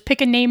hand? Just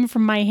pick a name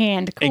from my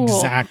hand. Cool.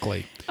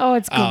 Exactly. Oh,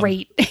 it's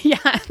great. Yeah.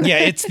 Yeah,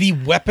 it's the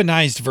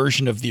weaponized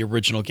version of the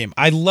original game.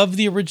 I love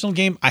the original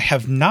game. I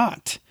have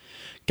not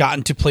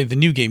gotten to play the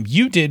new game.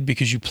 You did,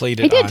 because you played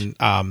it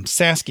on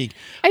Sasky.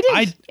 I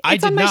did. I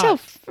It's did on my not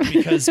shelf.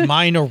 because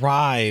mine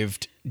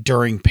arrived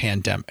during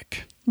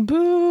pandemic.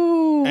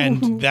 Boo.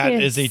 And that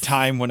is a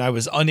time when I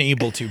was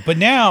unable to. But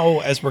now,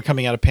 as we're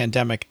coming out of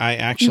pandemic, I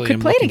actually am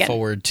play it looking again.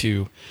 forward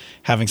to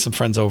having some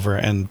friends over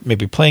and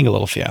maybe playing a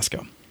little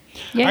Fiasco.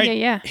 Yeah, All right,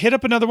 yeah. Hit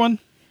up another one.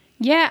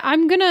 Yeah,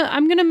 I'm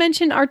gonna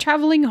mention Our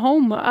Traveling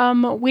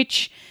Home,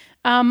 which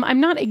I'm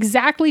not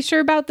exactly sure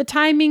about the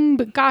timing,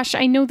 but gosh,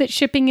 I know that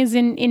shipping is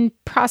in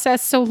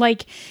process. So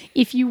like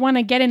if you want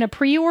to get in a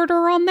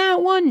pre-order on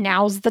that one,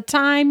 now's the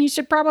time. You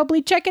should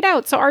probably check it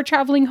out. So Our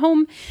Traveling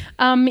Home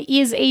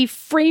is a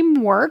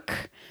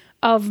framework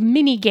of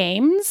mini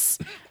games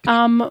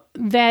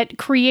that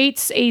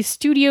creates a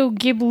Studio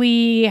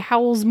Ghibli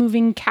Howl's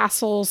Moving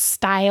Castle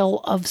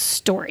style of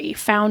story,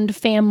 found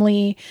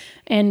family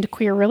and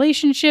queer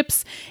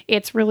relationships.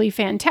 It's really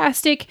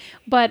fantastic,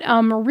 but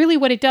really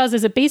what it does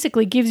is it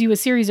basically gives you a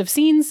series of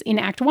scenes in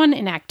Act 1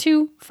 and Act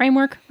 2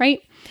 framework,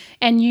 right?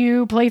 And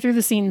you play through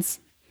the scenes.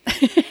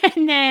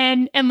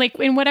 and like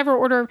in whatever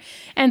order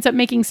ends up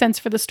making sense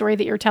for the story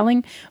that you're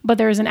telling. But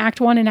there's an Act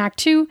 1 and Act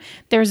 2.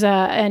 There's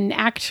an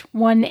Act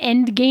 1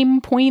 end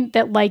game point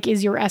that like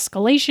is your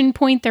escalation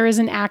point. There is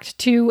an Act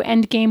 2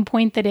 end game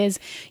point that is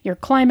your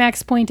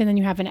climax point, and then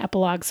you have an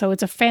epilogue. So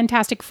it's a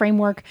fantastic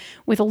framework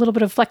with a little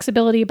bit of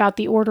flexibility about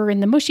the order in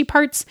the mushy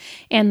parts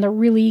and the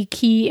really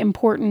key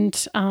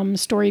important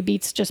story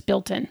beats just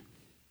built in.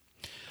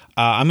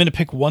 I'm going to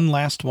pick one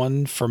last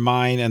one for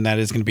mine, and that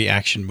is going to be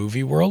Action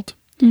Movie World.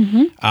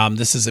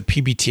 This is a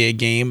PBTA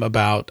game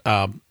about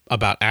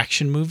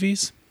action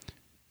movies,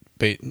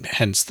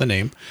 hence the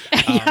name.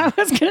 Yeah,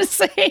 I was going to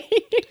say.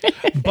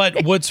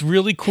 But what's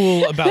really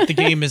cool about the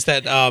game is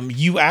that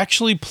you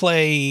actually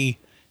play,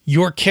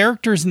 your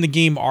characters in the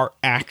game are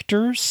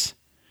actors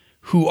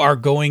who are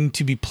going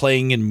to be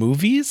playing in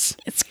movies.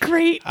 It's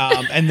great.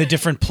 And the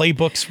different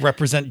playbooks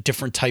represent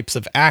different types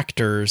of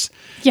actors.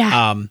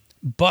 Yeah.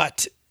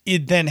 But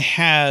it then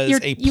has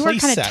a playset. You are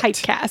kind of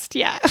typecast,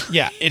 yeah.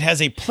 Yeah, it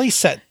has a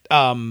playset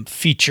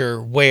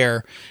feature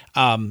where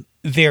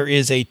there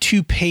is a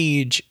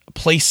 2-page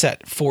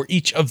playset for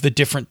each of the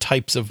different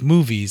types of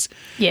movies.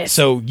 Yes.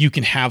 So you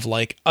can have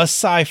like a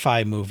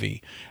sci-fi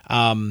movie.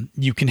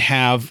 You can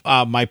have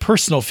my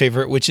personal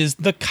favorite, which is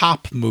the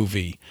cop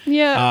movie.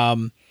 Yeah.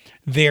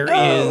 There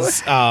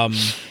is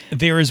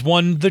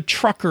one, the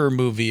trucker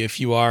movie, if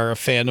you are a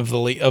fan of the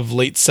late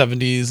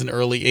 70s and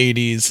early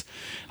 80s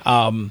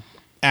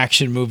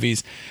action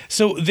movies.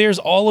 So there's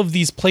all of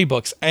these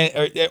playbooks,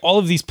 all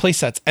of these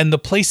playsets, and the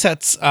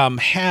playsets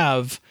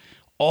have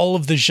all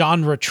of the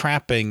genre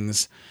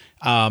trappings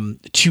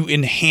to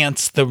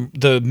enhance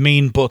the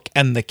main book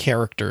and the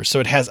character. So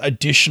it has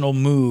additional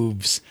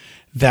moves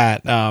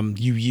that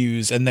you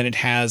use, and then it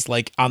has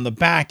like on the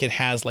back it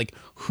has like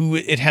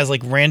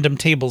random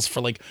tables for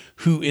like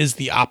who is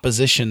the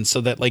opposition, so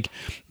that like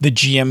the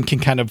GM can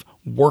kind of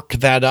work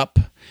that up,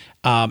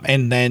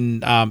 and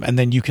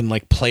then you can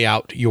like play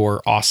out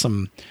your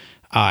awesome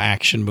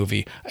action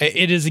movie.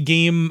 It is a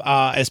game,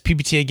 as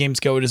PBTA games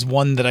go, it is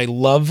one that I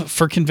love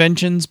for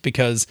conventions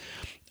because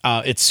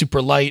it's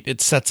super light,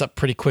 it sets up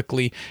pretty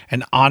quickly,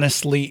 and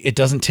honestly, it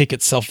doesn't take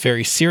itself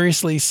very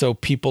seriously, so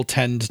people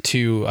tend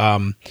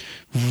to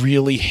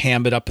really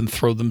ham it up and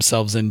throw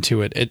themselves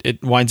into it.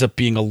 It winds up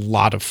being a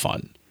lot of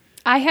fun.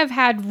 I have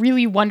had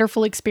really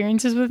wonderful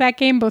experiences with that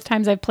game both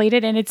times I've played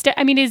it, and it's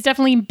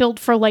definitely built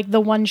for like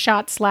the one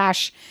shot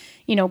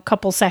 /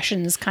 couple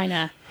sessions kind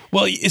of.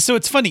 Well, so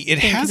it's funny. It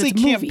has a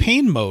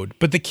campaign mode,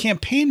 but the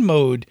campaign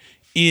mode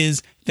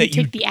is that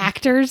you take the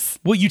actors.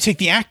 Well, you take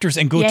the actors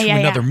and go to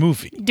another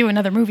movie. Do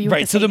another movie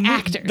with the same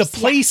actors. The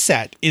play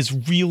set is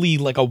really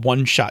like a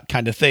one-shot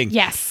kind of thing.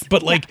 Yes.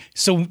 But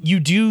so you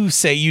do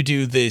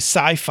the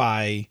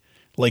sci-fi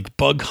like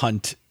bug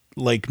hunt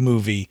like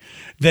movie,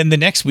 then the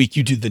next week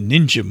you do the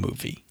ninja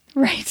movie.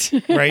 Right.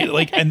 Right.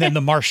 Like, and then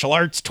the martial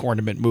arts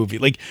tournament movie,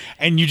 like,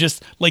 and you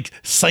just like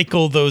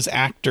cycle those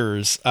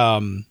actors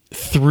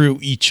through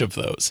each of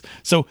those.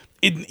 So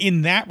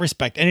in that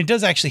respect, and it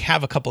does actually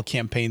have a couple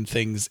campaign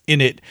things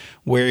in it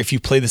where if you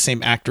play the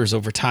same actors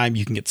over time,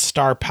 you can get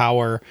star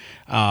power.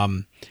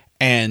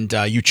 And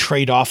you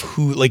trade off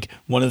who, like,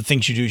 one of the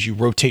things you do is you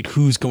rotate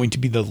who's going to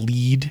be the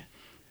lead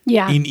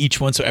in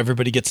each one. So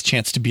everybody gets a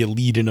chance to be a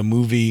lead in a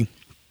movie,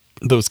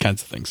 those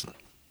kinds of things.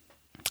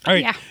 All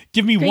right,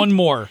 give me one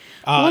more.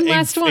 One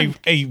last one.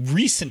 A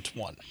recent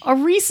one. A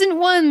recent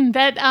one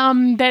that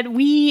that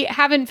we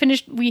haven't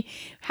finished. We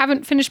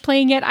haven't finished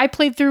playing yet. I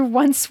played through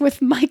once with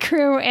my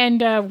crew,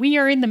 and we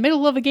are in the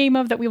middle of a game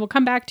of that we will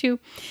come back to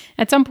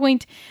at some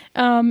point.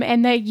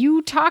 And that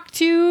you talked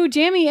to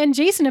Jamie and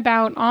Jason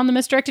about on the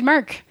Misdirected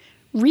Mark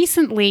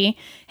recently.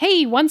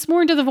 Hey, Once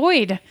More Into the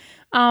Void.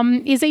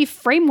 Is a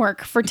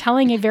framework for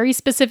telling a very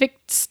specific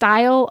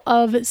style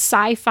of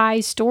sci-fi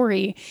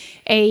story,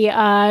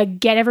 a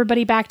get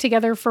everybody back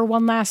together for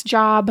one last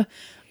job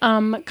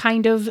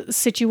kind of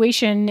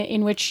situation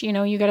in which,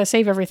 you got to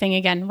save everything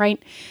again,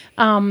 right?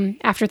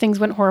 After things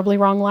went horribly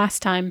wrong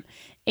last time.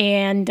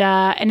 And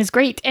it's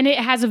great. And it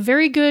has a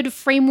very good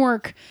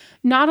framework,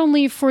 not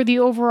only for the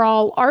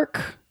overall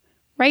arc,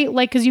 right?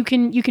 Like, because you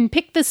can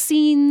pick the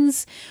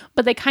scenes,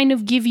 but they kind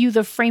of give you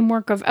the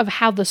framework of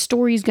how the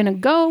story is going to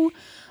go.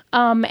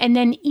 And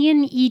then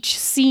in each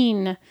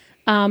scene,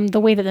 the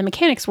way that the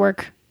mechanics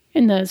work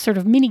in the sort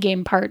of mini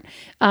game part,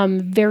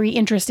 very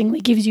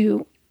interestingly gives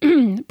you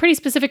pretty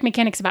specific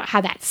mechanics about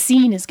how that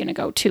scene is going to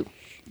go too,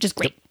 which is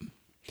great.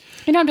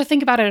 You don't have to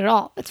think about it at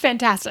all. It's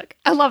fantastic.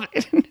 I love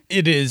it.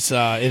 It is. It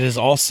has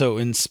also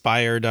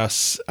inspired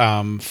us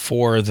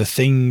for the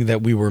thing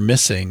that we were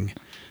missing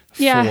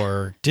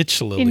for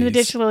Ditch Lilies. In the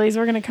Ditch Lilies,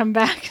 we're going to come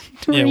back.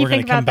 We're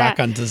going to come back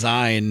on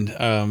design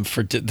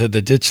for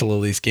the Ditch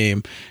Lilies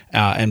game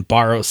and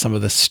borrow some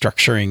of the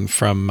structuring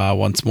from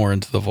Once More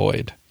Into the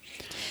Void.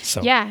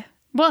 So yeah.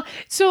 Well,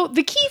 so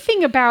the key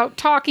thing about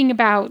talking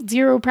about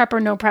zero prep or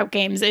no prep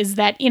games is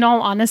that, in all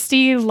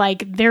honesty,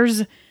 like,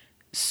 there's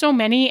so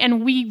many,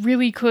 and we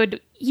really could,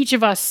 each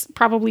of us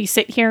probably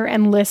sit here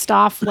and list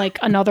off like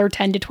another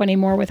 10 to 20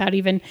 more without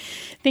even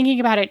thinking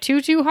about it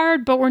too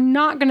hard. But we're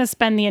not going to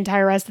spend the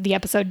entire rest of the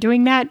episode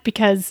doing that,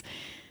 because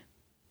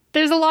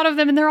there's a lot of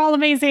them and they're all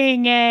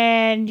amazing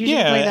and you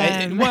should play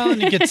them.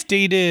 And it gets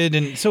dated.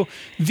 And so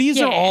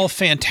these are all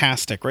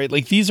fantastic, right?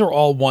 Like, these are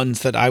all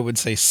ones that I would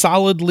say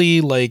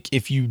solidly, like,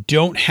 if you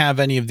don't have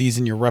any of these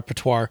in your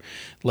repertoire,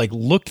 like,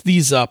 look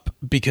these up,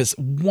 because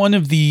one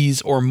of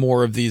these or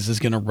more of these is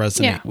going to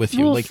resonate with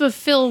you. Will like,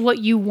 fulfill what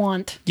you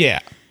want. Yeah.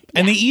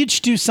 And they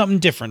each do something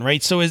different,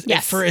 right? So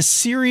for as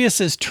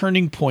serious as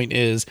Turning Point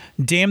is,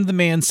 Damn the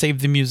Man,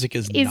 Save the Music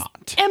is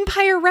not.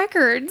 Empire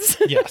Records.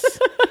 Yes.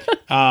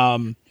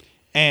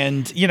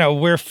 And,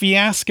 where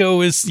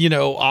Fiasco is,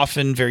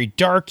 often very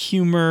dark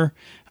humor,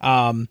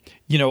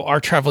 Our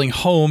Traveling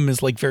Home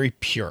is like very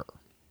pure.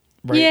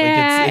 Right?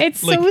 Yeah,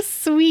 it's so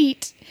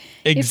sweet.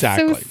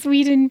 Exactly. It's so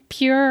sweet and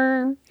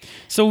pure.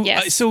 So,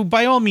 so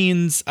by all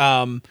means,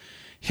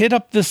 hit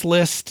up this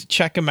list,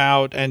 check them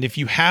out. And if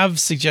you have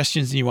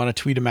suggestions and you want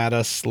to tweet them at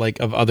us, like,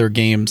 of other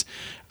games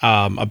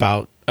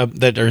about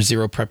that are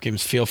zero prep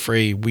games, feel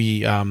free.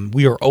 We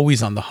are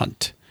always on the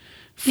hunt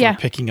for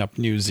picking up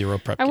new zero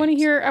prep games. I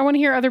want to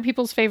hear other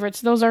people's favorites.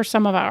 Those are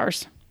some of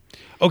ours.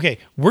 Okay,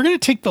 we're going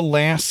to take the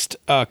last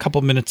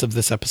couple minutes of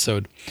this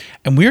episode,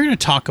 and we're going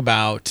to talk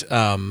about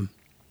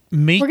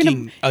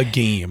making a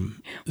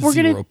game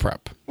zero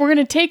prep. We're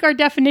going to take our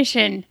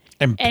definition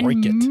and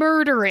break it.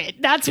 Murder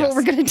it. That's what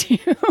we're going to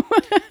do.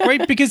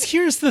 Right, because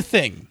here's the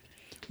thing.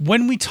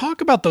 When we talk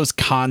about those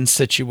con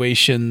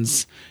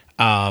situations,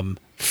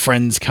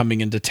 friends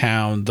coming into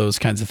town, those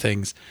kinds of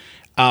things,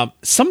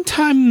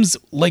 sometimes,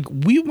 like,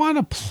 we want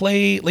to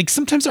play, like,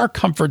 sometimes our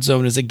comfort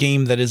zone is a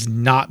game that is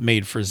not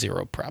made for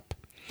zero prep.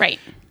 Right.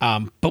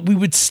 But we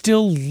would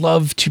still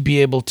love to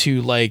be able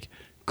to, like,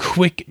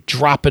 quick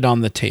drop it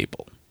on the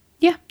table.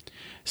 Yeah.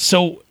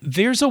 So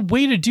there's a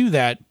way to do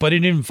that, but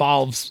it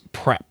involves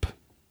prep.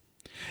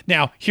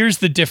 Now, here's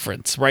the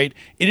difference, right?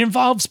 It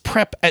involves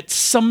prep at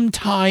some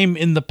time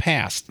in the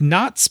past,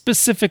 not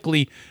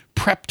specifically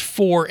prepped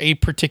for a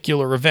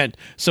particular event.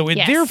 So it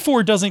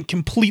therefore doesn't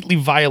completely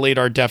violate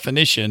our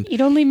definition.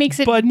 It only makes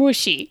it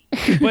mushy.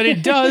 But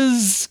it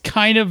does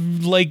kind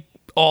of, like,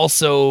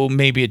 also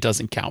maybe it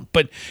doesn't count.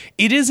 But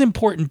it is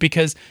important,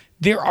 because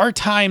there are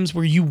times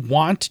where you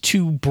want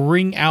to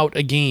bring out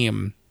a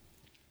game,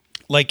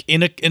 like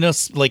in a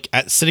like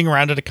sitting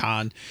around at a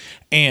con,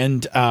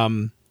 and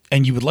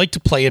you would like to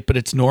play it, but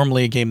it's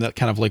normally a game that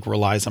kind of, like,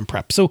 relies on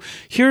prep. So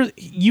here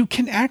you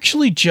can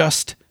actually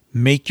just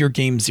make your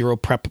game zero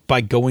prep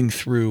by going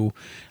through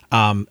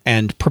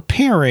and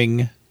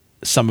preparing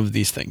some of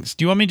these things.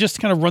 Do you want me just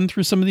to kind of run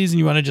through some of these, and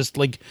you want to just,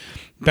 like,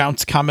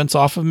 bounce comments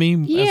off of me?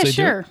 Yeah,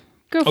 sure.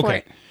 Go for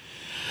it.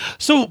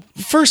 So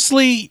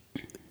firstly,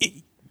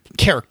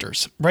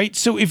 characters, right?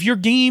 So if your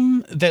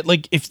game that,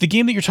 like, if the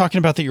game that you're talking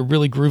about that you're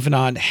really grooving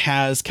on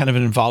has kind of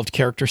an involved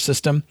character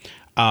system,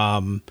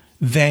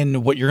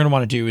 then what you're going to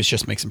want to do is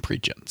just make some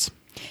pre-gens.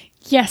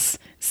 Yes.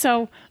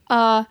 So,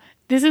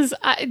 this is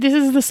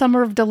the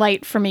summer of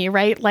delight for me,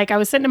 right? Like, I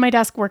was sitting at my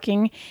desk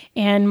working,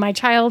 and my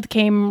child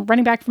came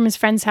running back from his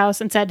friend's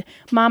house and said,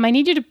 "Mom, I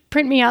need you to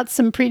print me out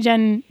some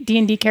pre-gen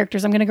D&D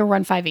characters. I'm going to go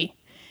run 5e."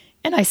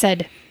 And I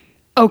said,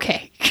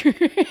 "Okay."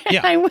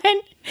 Yeah. I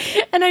went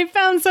and I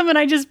found some, and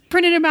I just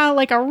printed them out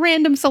like a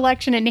random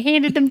selection and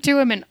handed them to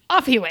him, and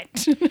off he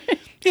went.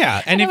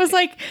 Yeah. And it was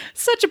like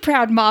such a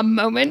proud mom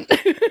moment.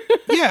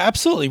 Yeah,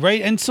 absolutely.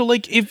 Right. And so,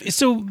 like,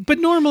 but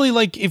normally,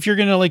 like, if you're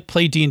going to, like,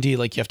 play D&D,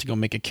 like, you have to go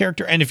make a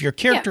character. And if your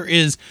character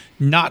is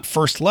not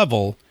first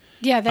level,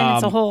 then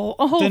it's a whole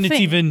then thing.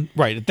 It's even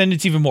right. Then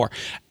it's even more.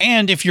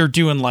 And if you're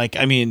doing, like,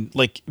 I mean,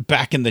 like,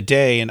 back in the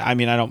day, and I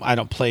mean, I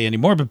don't play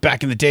anymore, but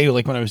back in the day,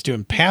 like, when I was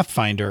doing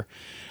Pathfinder,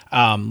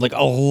 like,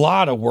 a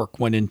lot of work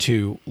went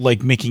into,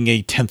 like, making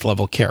a 10th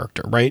level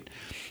character. Right.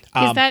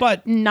 Is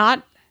that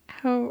not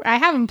how? I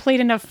haven't played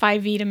enough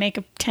 5e to make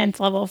a 10th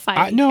level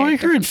 5e. No, I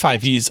heard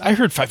 5e's. I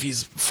heard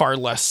 5e's far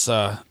less.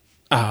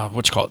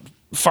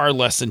 Far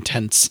less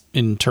intense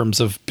in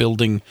terms of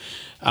building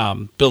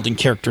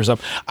characters up.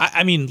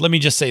 I mean, let me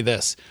just say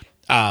this.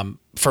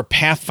 For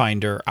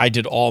Pathfinder, I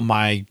did all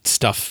my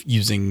stuff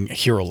using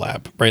Hero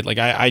Lab, right? Like,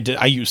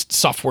 I used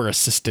software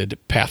assisted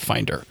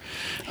Pathfinder.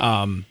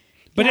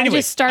 But anyway, I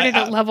just started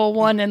at level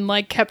 1 and,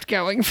 like, kept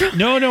going.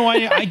 No,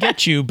 I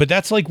get you, but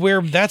that's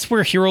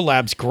where Hero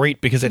Lab's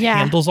great, because it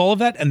handles all of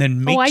that and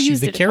then makes you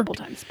the character.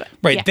 Times, but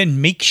right,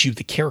 then makes you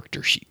the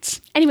character sheets.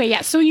 Anyway,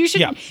 so you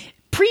should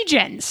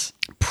pre-gens.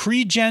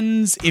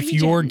 Pre-gens if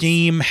your Pre-gens.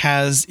 game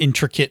has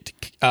intricate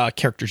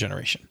character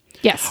generation.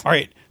 Yes. All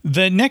right.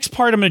 The next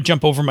part, I'm going to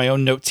jump over my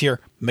own notes here.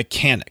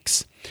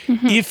 Mechanics.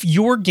 If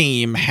your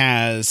game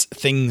has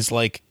things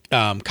like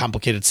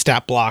complicated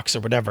stat blocks or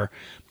whatever,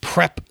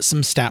 prep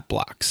some stat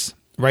blocks,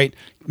 right?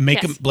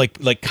 Make Yes.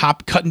 them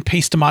cut and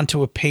paste them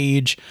onto a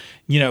page,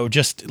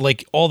 just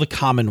like all the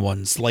common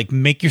ones. Like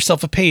make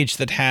yourself a page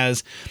that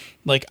has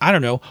like, I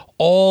don't know,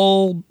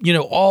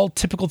 all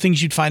typical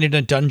things you'd find in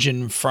a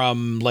dungeon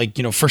from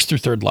first through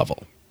third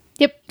level.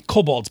 Yep.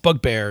 Kobolds,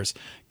 bugbears,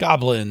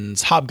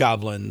 goblins,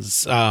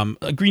 hobgoblins,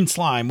 a green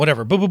slime,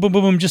 whatever. Boom, boom, boom,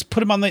 boom, boom. Just put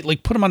them on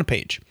put them on a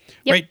page,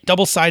 Yep. right?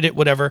 Double sided,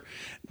 whatever.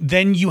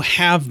 Then you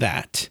have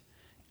that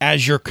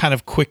as your kind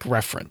of quick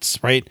reference,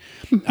 right?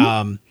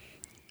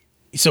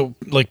 So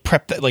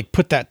prep that,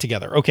 put that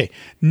together. Okay.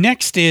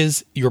 Next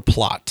is your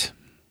plot.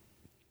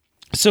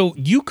 So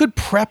you could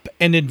prep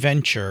an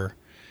adventure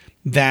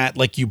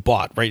that you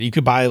bought, right? You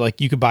could buy a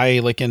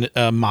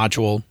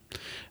module.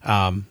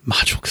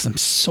 Module, because I'm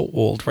so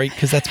old, right?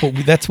 Because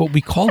that's what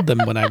we called them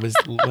when I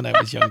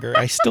was younger.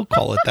 I still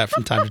call it that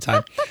from time to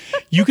time.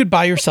 You could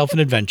buy yourself an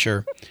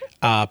adventure,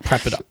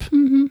 prep it up,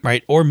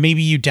 right? Or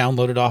maybe you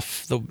download it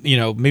off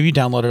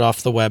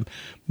the web.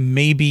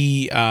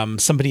 Maybe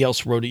somebody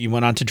else wrote it. You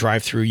went on to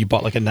drive-through. You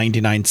bought like a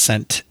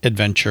 99-cent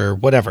adventure,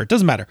 whatever. It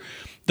doesn't matter.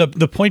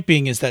 The point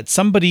being is that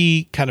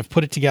somebody kind of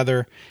put it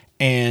together,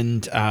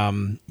 and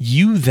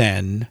you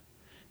then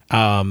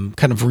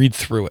kind of read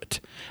through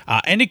it.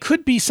 And it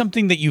could be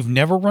something that you've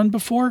never run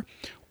before,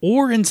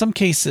 or in some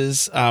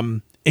cases,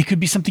 it could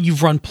be something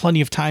you've run plenty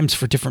of times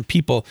for different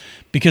people,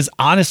 because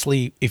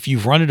honestly, if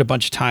you've run it a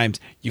bunch of times,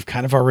 you've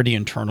kind of already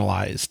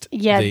internalized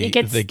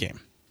the game.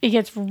 It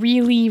gets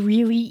really,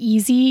 really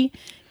easy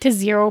to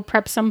zero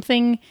prep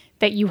something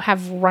that you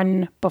have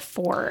run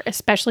before,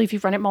 especially if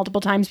you've run it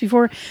multiple times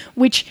before,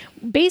 which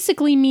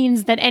basically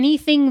means that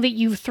anything that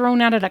you've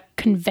thrown out at a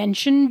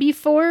convention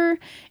before,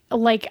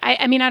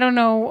 I mean, I don't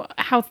know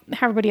how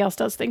everybody else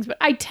does things, but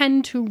I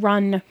tend to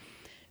run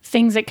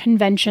things at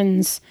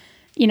conventions,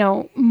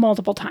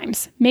 multiple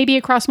times, maybe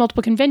across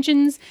multiple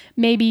conventions,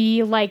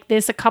 maybe like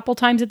this a couple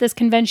times at this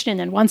convention and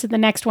then once at the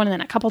next one and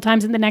then a couple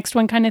times at the next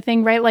one kind of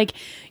thing, right? Like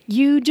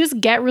you just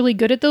get really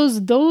good at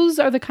those. Those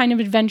are the kind of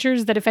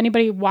adventures that if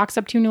anybody walks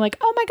up to you and you're like,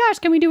 oh my gosh,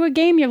 can we do a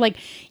game? You're like,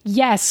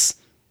 yes,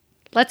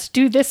 let's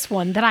do this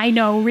one that I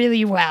know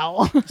really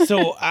well.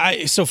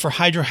 So for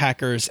Hydra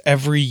Hackers,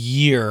 every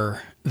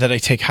year that I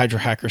take Hydra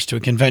Hackers to a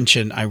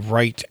convention, I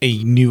write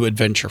a new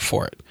adventure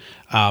for it.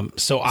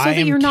 So that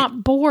you're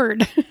not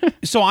bored.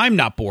 So I'm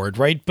not bored,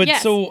 right? But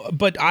yes.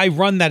 But I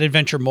run that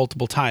adventure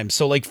multiple times.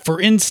 So for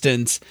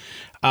instance,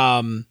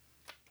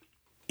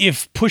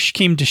 if push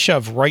came to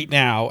shove right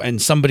now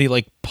and somebody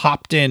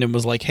popped in and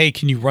was like, hey,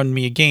 can you run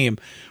me a game?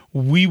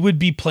 We would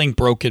be playing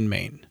Broken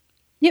Main.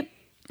 Yep.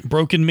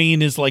 Broken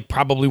Main is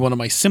probably one of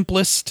my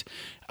simplest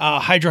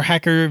Hydra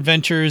Hacker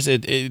adventures.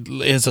 It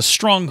is a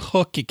strong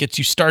hook. It gets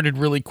you started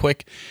really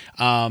quick.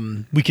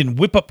 We can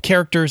whip up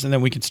characters and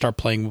then we can start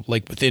playing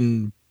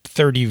within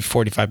 30,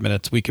 45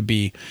 minutes. We could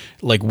be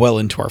well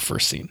into our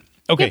first scene.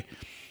 Okay.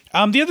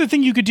 Yep. The other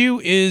thing you could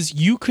do is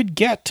you could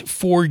get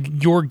for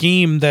your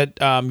game that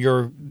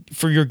your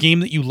game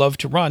that you love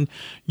to run,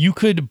 you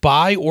could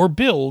buy or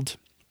build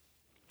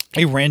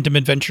a random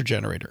adventure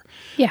generator.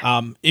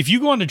 Yeah. If you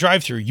go on a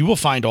drive-through, you will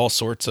find all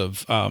sorts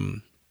of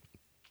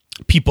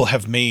people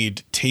have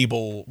made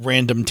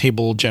random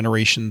table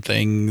generation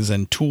things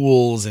and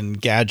tools and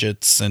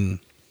gadgets and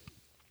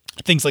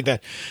things like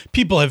that.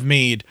 People have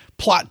made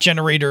plot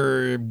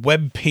generator,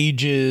 web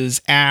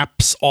pages,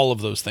 apps, all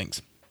of those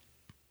things.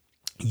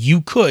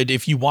 You could,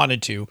 if you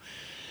wanted to,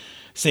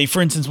 say,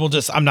 for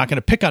instance, I'm not going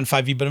to pick on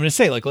 5e, but I'm going to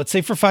say, let's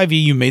say for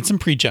 5e, you made some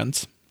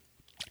pre-gens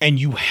and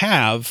you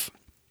have,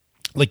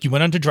 you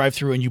went on to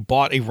drive-through and you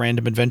bought a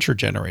random adventure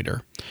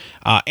generator,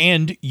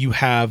 and you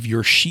have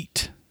your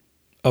sheet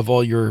of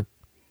all your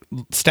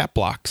stat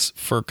blocks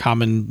for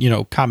common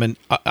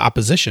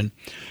opposition.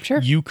 Sure.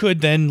 You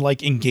could then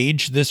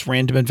engage this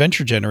random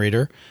adventure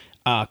generator,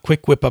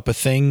 quick whip up a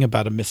thing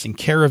about a missing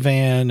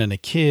caravan and a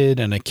kid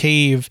and a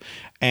cave,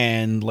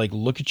 and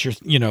look at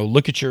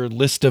your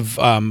list of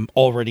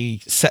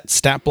already set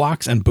stat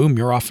blocks, and boom,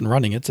 you're off and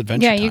running. It's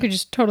adventure time. You could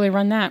just totally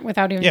run that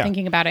without even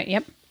thinking about it.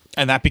 Yep.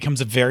 And that becomes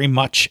a very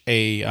much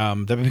a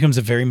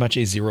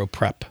zero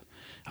prep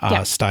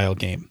style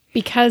game,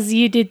 because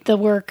you did the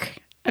work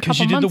a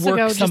couple months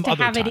ago just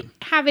to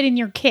have it in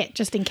your kit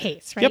just in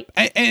case, right?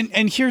 Yep.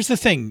 And here's the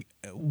thing: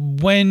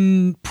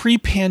 when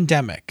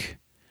pre-pandemic,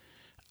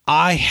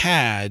 I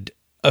had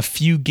a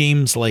few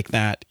games like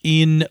that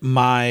in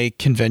my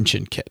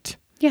convention kit.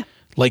 Yeah.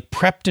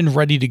 Prepped and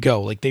ready to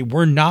go. They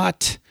were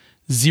not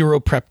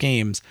zero prep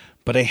games,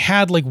 but I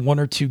had one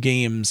or two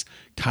games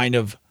kind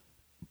of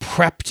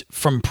prepped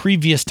from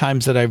previous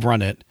times that I've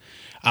run it.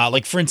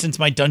 For instance,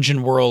 my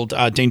Dungeon World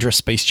Dangerous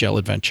Space Jail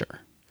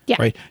adventure. Yeah.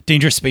 Right.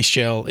 Dangerous Space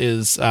Jail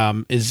is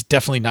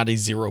definitely not a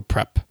zero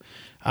prep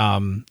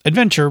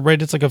adventure,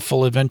 right? It's like a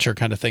full adventure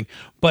kind of thing.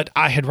 But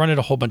I had run it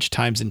a whole bunch of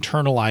times,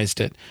 internalized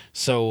it.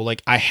 So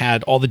like I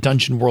had all the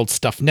Dungeon World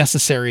stuff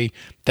necessary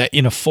that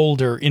in a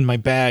folder in my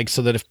bag,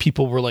 so that if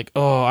people were like,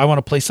 oh, I want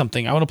to play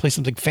something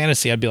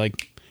fantasy, I'd be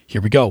like,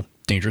 here we go,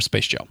 Dangerous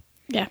Space Joe.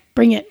 Yeah,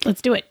 bring it.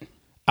 Let's do it.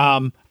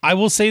 I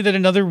will say that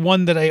another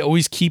one that I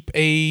always keep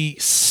a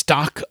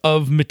stock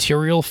of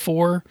material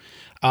for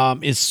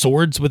is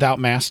Swords Without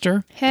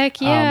Master. Heck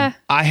yeah.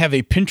 I have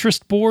a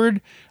Pinterest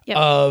board Yep.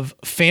 of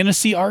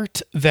fantasy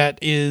art that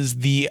is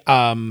the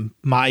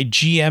my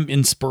GM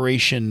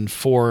inspiration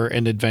for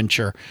an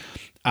adventure.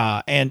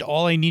 And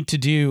all I need to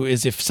do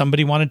is, if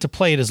somebody wanted to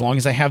play it, as long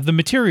as I have the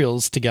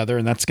materials together,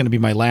 and that's going to be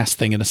my last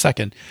thing in a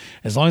second,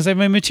 as long as I have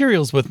my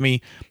materials with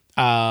me,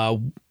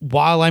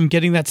 while I'm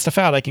getting that stuff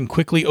out, I can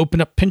quickly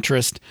open up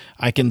Pinterest.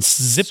 I can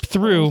zip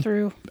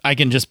through. I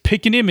can just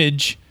pick an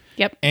image.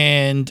 Yep.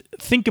 And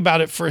think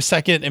about it for a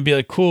second and be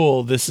like,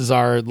 cool, this is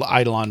our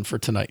Eidolon for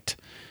tonight.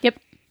 Yep.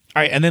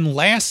 All right. And then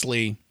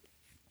lastly,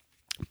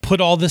 put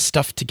all this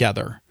stuff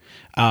together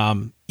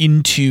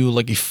into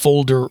like a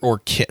folder or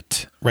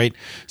kit, right?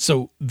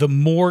 So the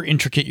more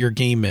intricate your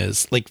game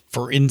is, like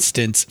for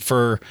instance,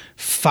 for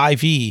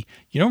 5e,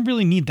 you don't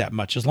really need that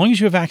much. As long as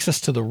you have access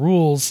to the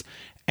rules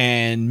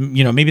and,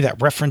 you know, maybe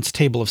that reference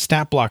table of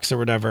stat blocks or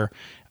whatever,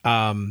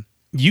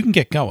 you can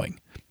get going.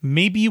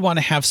 Maybe you want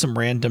to have some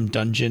random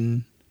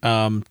dungeon,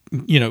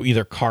 you know,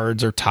 either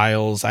cards or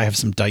tiles. I have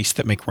some dice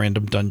that make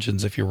random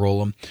dungeons if you roll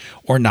them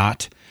or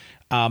not.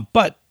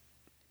 But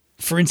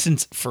for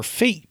instance, for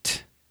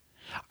Fate,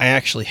 I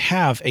actually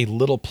have a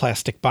little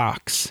plastic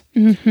box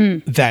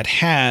that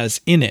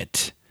has in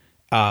it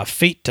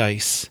Fate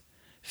dice,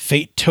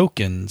 Fate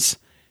tokens,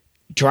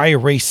 dry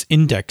erase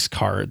index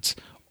cards,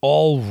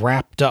 all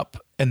wrapped up.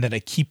 And then I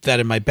keep that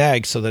in my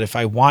bag so that if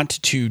I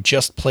want to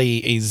just play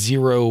a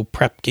zero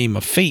prep game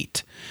of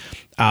Fate,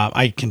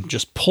 I can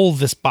just pull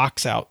this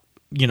box out,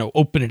 you know,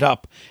 open it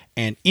up,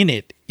 and in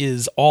it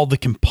is all the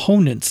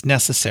components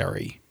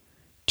necessary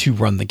to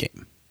run the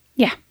game.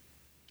 Yeah.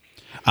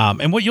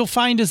 And what you'll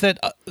find is that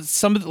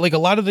some of like a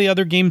lot of the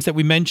other games that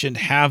we mentioned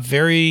have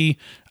very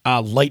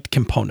light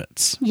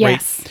components.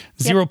 Yes. Right?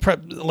 Zero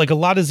prep, like a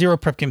lot of zero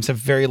prep games have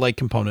very light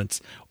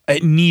components.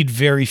 It need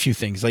very few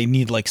things. They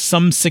need like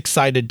some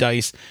 6-sided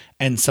dice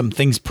and some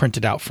things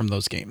printed out from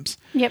those games.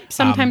 Yep.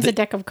 Sometimes a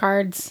deck of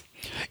cards.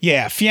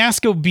 Yeah.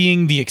 Fiasco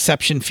being the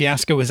exception.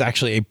 Fiasco is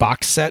actually a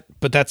box set,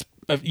 but that's,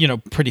 you know,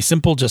 pretty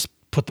simple. Just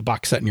put the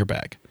box set in your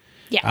bag.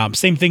 Yeah.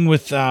 Same thing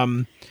with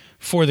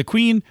For the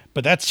Queen,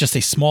 but that's just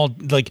a small,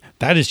 like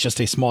that is just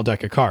a small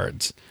deck of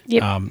cards.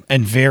 Yep.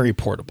 And very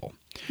portable.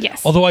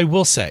 Yes. Although I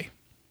will say,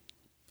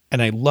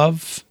 and I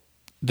love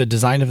the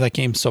design of that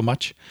game so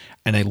much,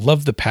 and I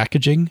love the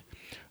packaging,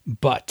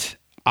 but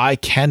I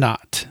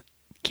cannot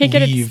Can't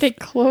get it to stay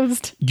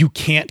closed. You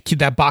can't,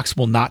 that box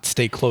will not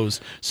stay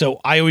closed.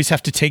 So I always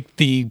have to take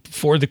the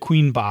For the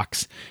Queen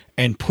box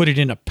and put it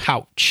in a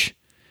pouch.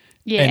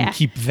 Yeah. And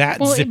keep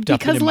that zipped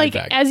up in my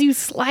bag. Because as you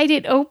slide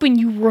it open,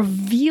 you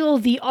reveal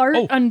the art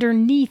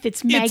underneath.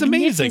 It's magnificent.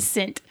 It's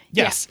amazing.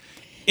 Yes.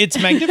 Yeah.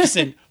 It's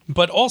magnificent,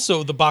 but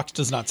also the box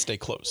does not stay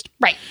closed.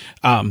 Right.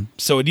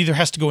 So it either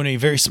has to go in a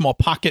very small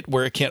pocket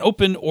where it can't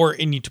open, or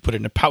you need to put it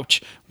in a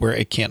pouch where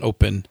it can't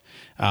open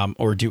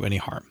or do any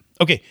harm.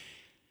 Okay.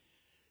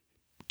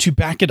 To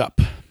back it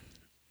up,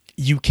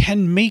 you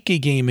can make a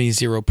game a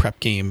zero prep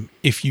game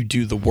if you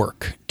do the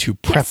work to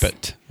prep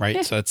it, right?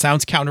 Yeah. So it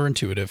sounds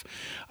counterintuitive.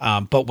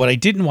 But what I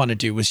didn't want to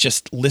do was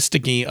just list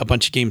a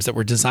bunch of games that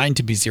were designed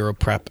to be zero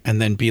prep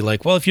and then be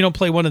like, well, if you don't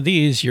play one of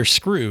these, you're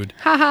screwed.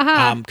 Ha ha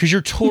ha. Because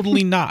you're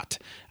totally not.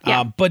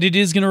 Yeah. But it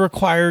is going to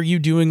require you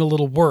doing a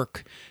little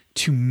work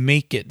to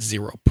make it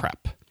zero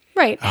prep.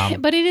 Right.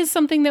 But it is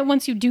something that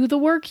once you do the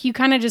work, you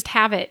kind of just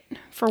have it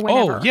for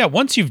whenever. Oh, yeah.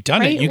 Once you've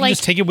done it, you can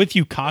just take it with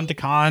you con to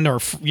con, or,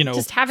 you know,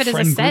 just have it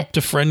friend as a set. Group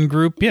to friend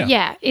group. Yeah.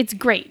 Yeah, it's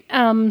great.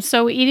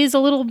 So it is a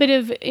little bit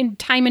of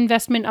time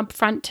investment up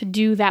front to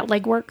do that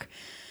legwork.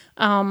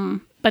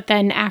 But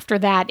then after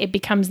that, it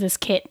becomes this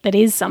kit that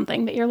is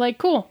something that you're like,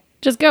 cool,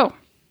 just go.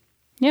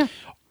 Yeah.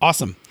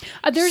 Awesome.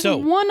 There's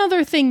one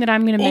other thing that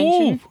I'm going to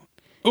mention.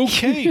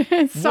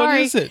 Okay. Sorry.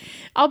 What is it?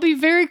 I'll be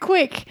very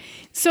quick.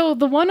 So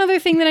the one other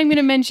thing that I'm going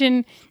to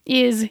mention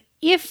is,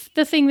 if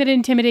the thing that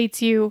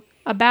intimidates you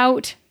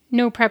about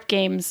no prep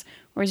games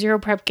or zero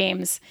prep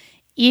games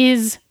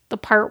is the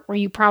part where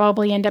you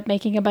probably end up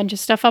making a bunch of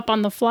stuff up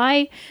on the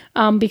fly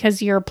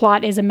because your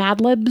plot is a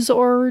Mad Libs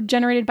or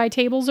generated by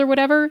tables or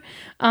whatever,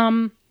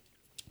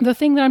 the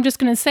thing that I'm just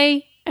going to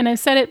say, and I've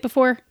said it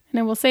before, and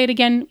I will say it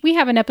again, we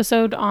have an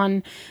episode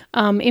on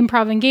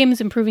improv in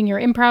games, improving your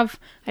improv.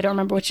 I don't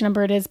remember which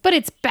number it is, but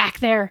it's back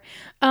there.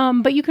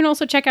 But you can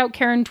also check out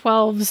Karen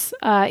 12's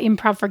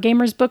Improv for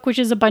Gamers book, which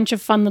is a bunch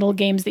of fun little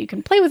games that you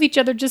can play with each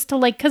other just to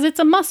because it's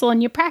a muscle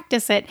and you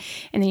practice it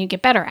and then you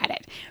get better at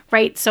it,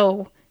 right?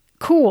 So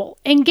cool.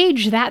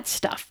 Engage that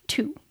stuff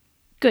too.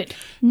 Good.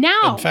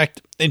 Now,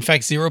 in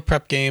fact, zero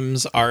prep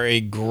games are a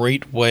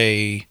great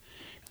way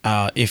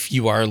if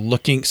you are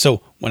looking.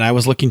 So when I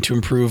was looking to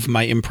improve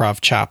my improv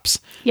chops,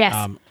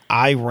 yes.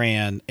 I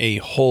ran a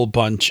whole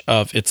bunch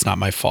of It's Not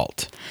My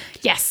Fault.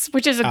 Yes,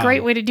 which is a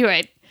great way to do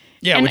it.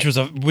 Yeah,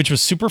 And which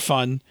was super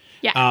fun.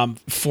 Yeah.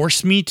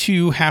 Forced me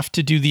to have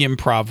to do the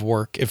improv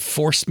work. It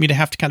forced me to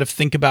have to kind of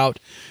think about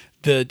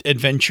the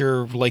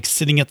adventure, like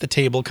sitting at the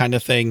table kind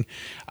of thing.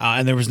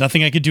 And there was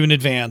nothing I could do in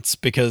advance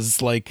because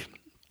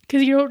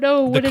because you don't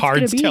know what the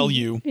cards it's going to be tell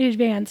you in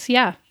advance.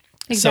 Yeah,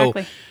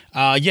 exactly. So,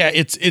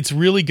 it's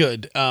really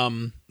good.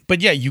 But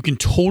yeah, you can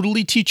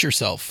totally teach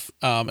yourself.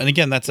 And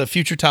again, that's a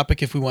future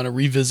topic if we want to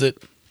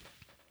revisit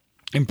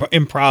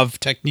improv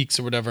techniques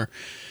or whatever.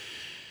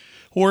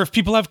 Or if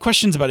people have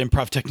questions about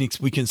improv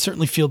techniques, we can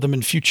certainly field them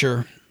in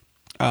future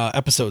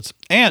episodes.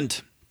 And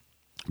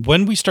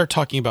when we start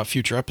talking about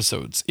future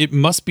episodes, it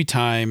must be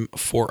time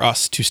for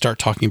us to start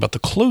talking about the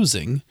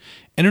closing.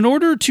 And in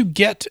order to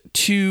get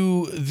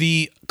to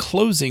the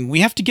closing, we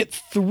have to get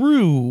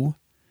through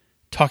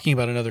talking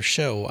about another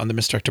show on the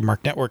Misdirected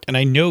Mark Network. And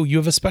I know you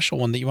have a special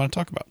one that you want to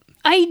talk about.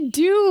 I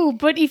do,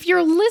 but if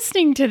you're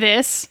listening to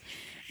this,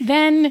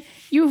 then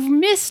you've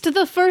missed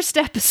the first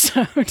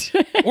episode.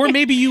 Or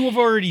maybe you have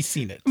already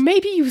seen it.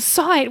 Maybe you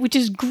saw it, which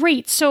is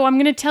great. So I'm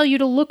going to tell you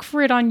to look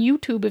for it on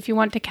YouTube if you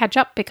want to catch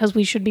up, because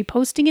we should be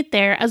posting it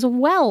there as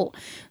well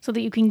so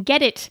that you can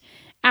get it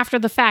after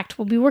the fact.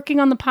 We'll be working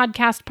on the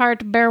podcast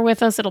part. Bear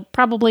with us. It'll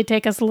probably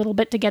take us a little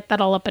bit to get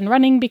that all up and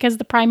running because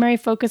the primary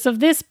focus of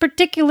this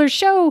particular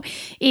show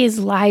is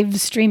live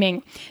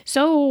streaming.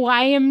 So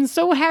I am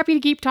so happy to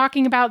keep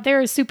talking about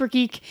There is Super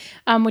Geek,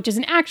 which is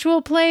an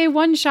actual play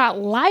one-shot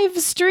live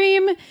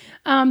stream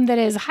that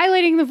is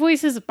highlighting the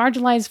voices of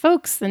marginalized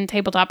folks in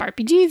tabletop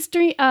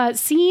RPG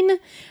scene.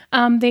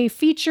 They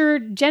feature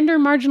gender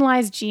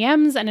marginalized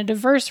GMs and a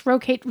diverse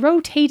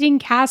rotating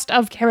cast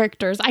of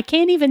characters. I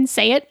can't even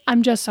say it.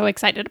 I'm just so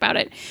excited about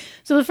it.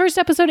 So the first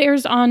episode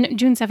airs on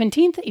June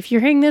 17th. If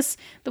you're hearing this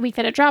the week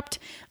that it dropped,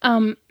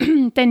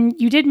 then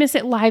you did miss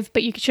it live,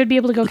 but you should be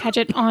able to go catch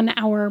it on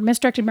our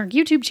Misdirected Mark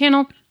YouTube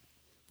channel.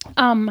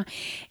 And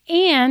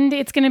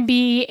it's going to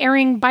be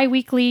airing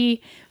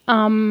bi-weekly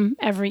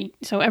every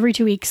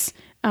 2 weeks,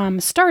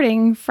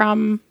 starting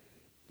from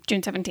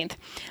June 17th.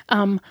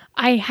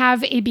 I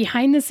have a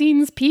behind the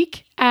scenes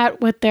peek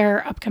at what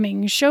their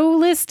upcoming show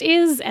list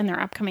is and their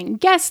upcoming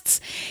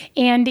guests,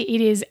 and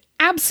it is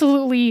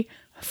absolutely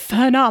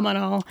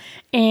phenomenal.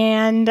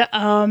 And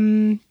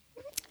I'm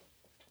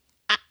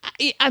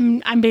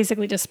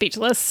basically just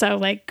speechless.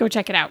 So go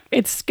check it out.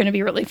 It's going to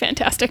be really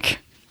fantastic.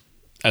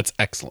 That's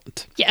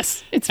excellent.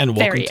 Yes, it's and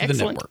very welcome to excellent.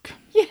 the network.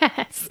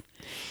 Yes.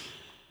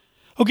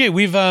 Okay,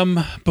 we've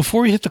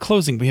before we hit the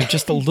closing, we have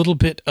just a little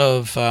bit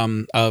of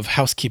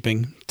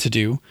housekeeping to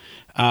do.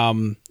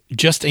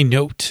 Just a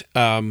note,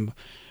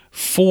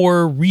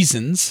 for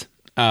reasons,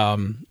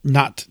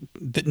 not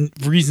the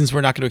reasons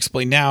we're not going to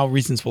explain now,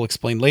 reasons we'll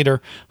explain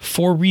later.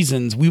 For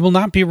reasons, we will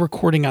not be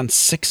recording on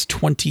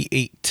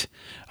 6/28,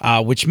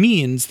 which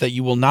means that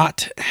you will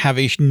not have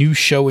a new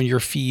show in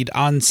your feed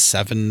on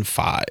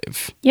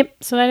 7/5. Yep.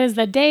 So that is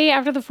the day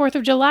after the 4th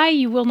of July.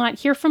 You will not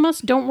hear from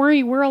us. Don't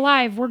worry, we're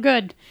alive. We're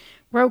good.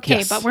 We're okay,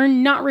 yes. But we're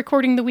not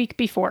recording the week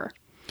before.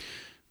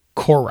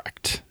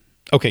 Correct.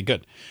 Okay,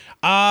 good.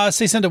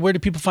 Say, Senda, where do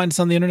people find us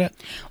on the internet?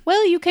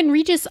 Well, you can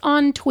reach us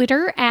on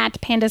Twitter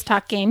at Pandas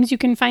Talk Games. You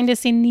can find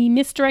us in the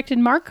Misdirected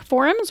Mark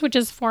forums, which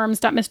is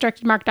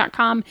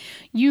forums.misdirectedmark.com.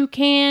 You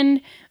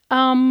can,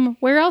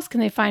 where else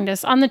can they find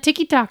us? On the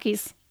Tiki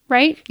Talkies,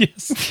 right?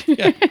 Yes.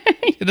 Yeah.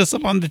 Hit us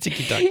up on the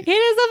Tiki Talkies. Hit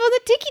us up on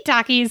the Tiki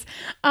Talkies,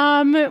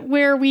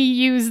 where we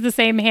use the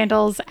same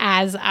handles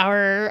as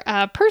our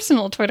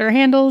personal Twitter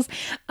handles.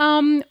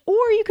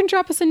 Or you can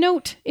drop us a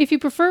note if you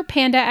prefer,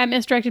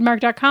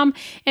 panda@misdirectedmark.com.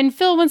 And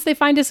Phil, once they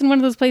find us in one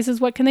of those places,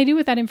 what can they do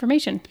with that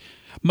information?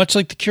 Much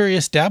like the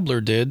Curious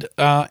Dabbler did,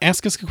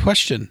 ask us a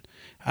question.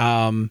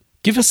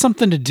 Give us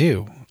something to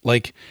do.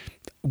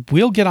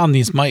 We'll get on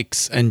these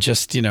mics and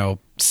just,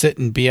 sit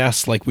and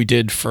BS like we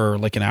did for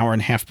an hour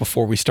and a half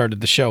before we started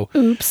the show.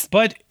 Oops.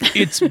 But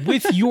it's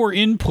with your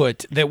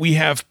input that we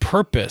have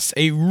purpose,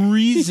 a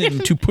reason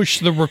to push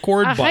the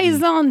record button.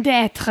 Raison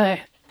d'être.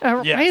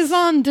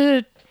 Raison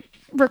de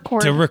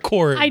record. To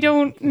record.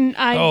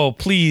 Oh,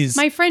 please.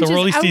 My French is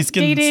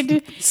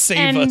outdated.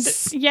 Save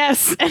us.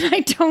 Yes, and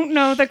I don't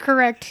know the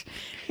correct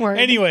word.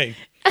 Anyway,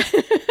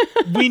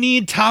 we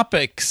need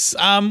topics.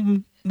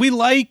 We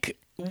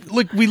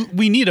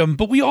need them,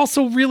 but we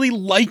also really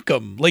like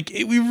them.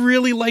 We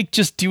really like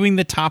just doing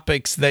the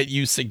topics that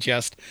you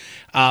suggest.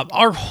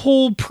 Our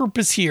whole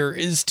purpose here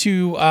is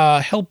to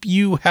help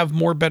you have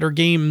more better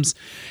games.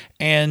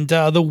 And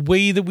the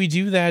way that we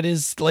do that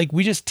is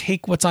we just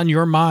take what's on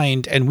your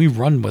mind and we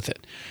run with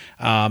it.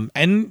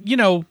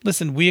 And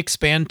listen, we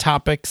expand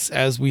topics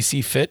as we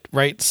see fit,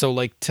 right?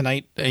 So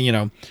tonight,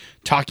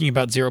 talking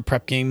about Zero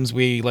Prep games,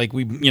 we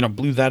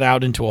blew that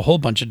out into a whole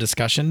bunch of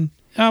discussion.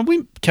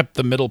 We kept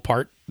the middle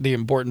part, the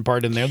important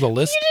part in there, the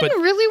list. You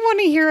didn't really want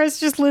to hear us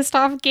just list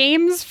off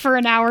games for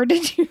an hour,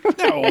 did you?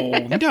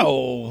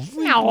 No.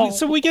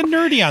 So we get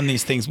nerdy on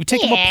these things. We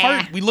take them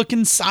apart. We look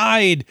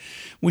inside.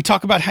 We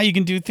talk about how you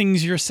can do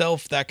things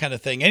yourself, that kind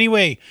of thing.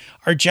 Anyway,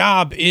 our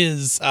job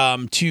is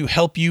to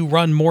help you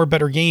run more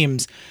better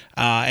games.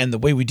 And the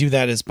way we do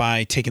that is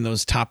by taking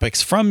those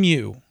topics from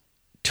you,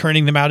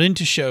 turning them out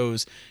into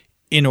shows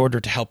in order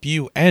to help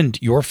you and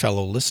your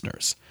fellow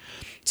listeners.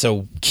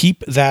 So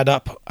keep that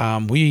up.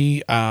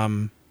 We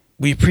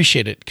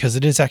appreciate it because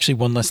it is actually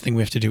one less thing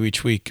we have to do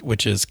each week,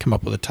 which is come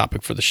up with a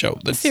topic for the show.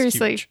 That's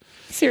Seriously. huge.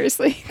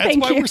 Seriously. That's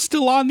why we're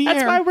still on the air.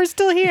 That's why we're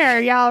still here,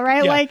 y'all,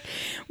 right? Yeah. Like,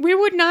 we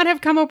would not have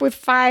come up with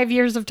 5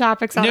 years of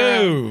topics on our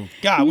own. No.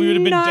 God, we would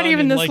have been Not done even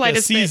in the like a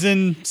slightest bit.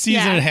 season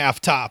Yeah. and a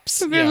half tops.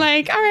 We've been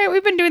like, all right,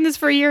 we've been doing this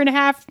for a year and a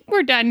half.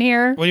 We're done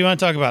here. What do you want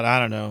to talk about? I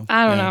don't know.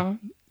 I don't know.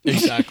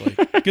 Exactly.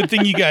 Good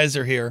thing you guys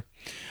are here.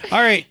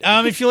 All right.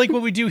 If you like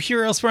what we do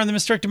here elsewhere on the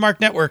Misdirected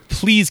Mark Network,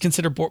 please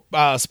consider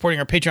supporting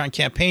our Patreon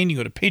campaign. You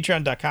go to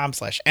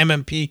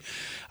patreon.com/MMP.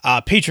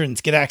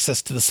 Patrons get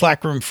access to the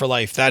Slack room for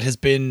life. That has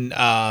been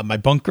my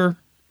bunker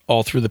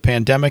all through the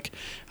pandemic,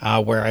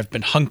 where I've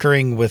been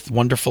hunkering with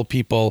wonderful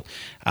people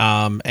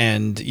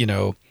and,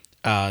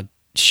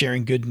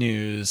 sharing good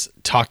news,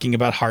 talking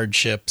about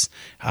hardships,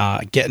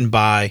 getting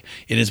by.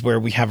 It is where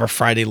we have our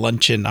Friday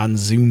luncheon on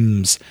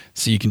Zooms,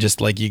 so you can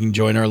just you can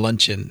join our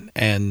luncheon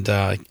and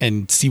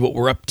see what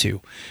we're up to.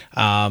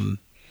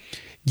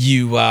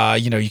 You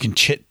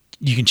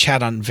can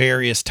chat on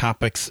various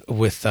topics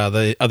with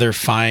the other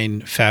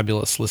fine,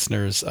 fabulous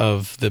listeners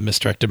of the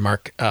Misdirected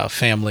Mark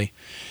family.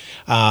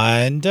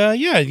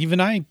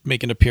 Even I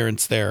make an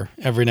appearance there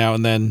every now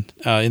and then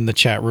in the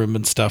chat room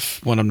and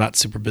stuff when I'm not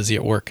super busy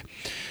at work.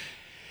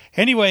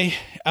 Anyway,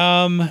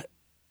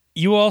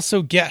 you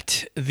also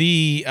get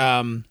the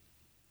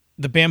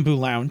Bamboo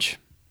Lounge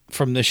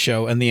from this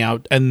show and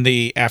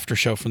the after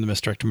show from the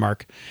Misdirected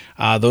Mark.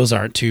 Those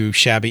aren't too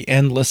shabby.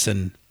 And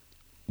listen,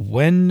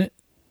 when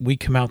we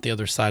come out the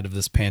other side of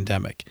this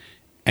pandemic,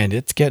 and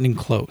it's getting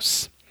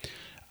close,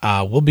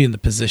 we'll be in the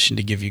position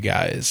to give you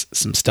guys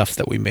some stuff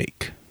that we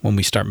make when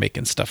we start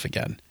making stuff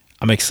again.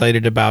 I'm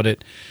excited about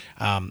it.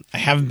 I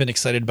haven't been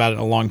excited about it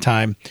in a long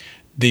time.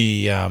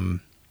 The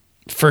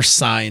first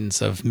signs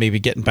of maybe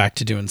getting back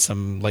to doing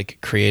some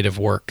creative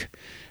work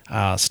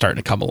starting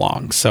to come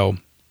along. So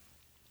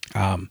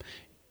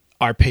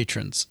our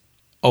patrons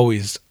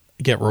always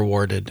get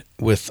rewarded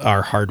with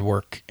our hard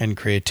work and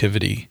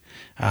creativity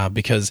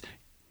because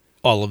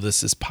all of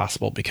this is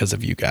possible because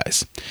of you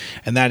guys.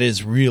 And that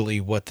is really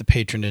what the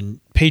Patreon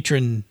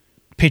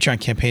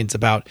campaign's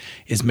about,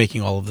 is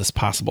making all of this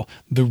possible.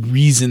 The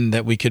reason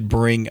that we could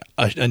bring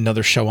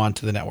another show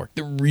onto the network,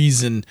 the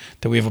reason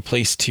that we have a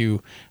place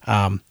to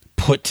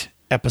put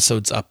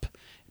episodes up,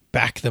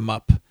 back them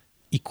up,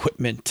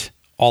 equipment,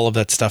 all of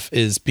that stuff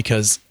is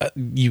because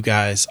you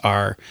guys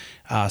are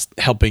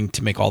helping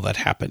to make all that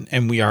happen.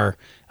 And we are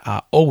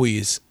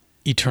always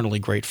eternally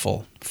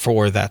grateful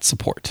for that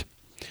support.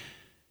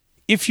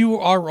 If you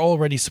are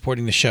already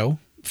supporting the show,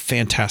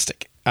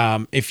 fantastic.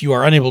 If you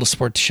are unable to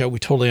support the show, we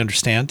totally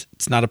understand.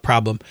 It's not a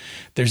problem.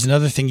 There's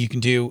another thing you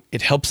can do.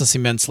 It helps us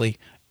immensely.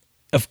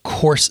 Of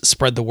course,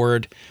 spread the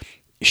word.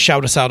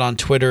 Shout us out on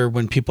Twitter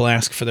when people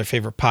ask for their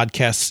favorite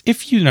podcasts.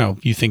 If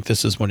you think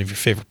this is one of your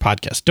favorite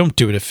podcasts, don't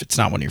do it if it's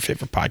not one of your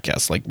favorite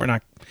podcasts. We're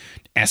not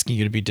asking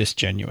you to be just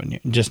genuine.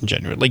 Just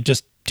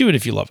do it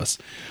if you love us.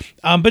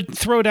 But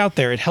throw it out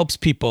there. It helps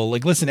people.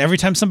 Listen, every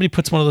time somebody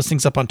puts one of those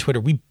things up on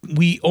Twitter,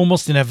 we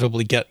almost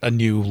inevitably get a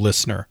new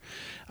listener.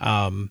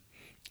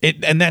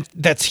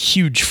 That's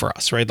huge for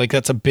us, right?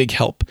 That's a big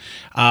help.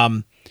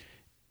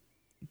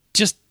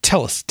 Just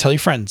tell your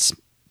friends.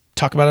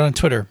 Talk about it on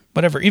Twitter,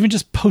 whatever. Even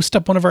just post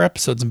up one of our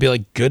episodes and be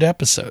like, good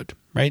episode,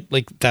 right?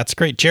 That's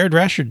great. Jared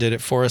Rasher did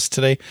it for us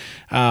today,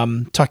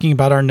 talking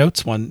about our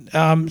notes one.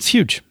 It's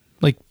huge,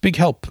 big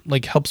help,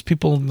 helps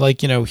people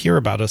hear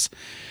about us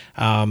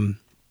in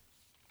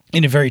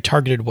a very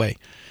targeted way.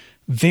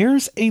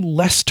 There's a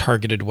less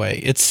targeted way.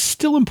 It's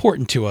still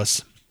important to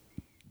us.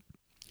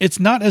 It's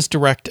not as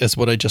direct as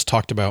what I just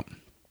talked about.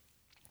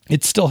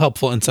 It's still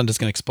helpful, and Sunda's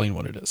going to explain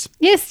what it is.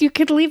 Yes, you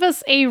could leave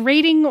us a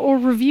rating or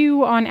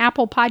review on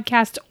Apple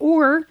Podcasts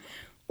or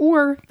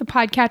the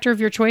podcatcher of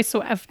your choice.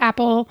 So if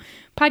Apple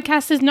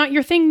Podcast is not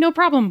your thing, no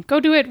problem. Go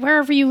do it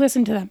wherever you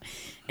listen to them.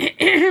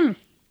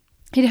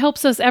 It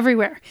helps us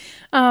everywhere.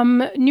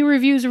 New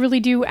reviews really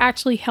do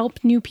actually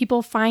help new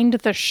people find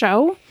the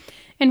show.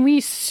 And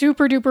we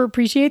super duper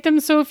appreciate them.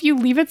 So if you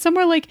leave it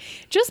somewhere,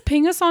 just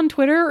ping us on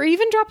Twitter or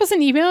even drop us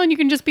an email and you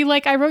can just be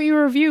like, I wrote you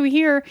a review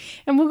here,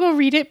 and we'll go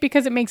read it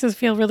because it makes us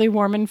feel really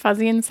warm and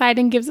fuzzy inside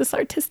and gives us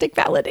artistic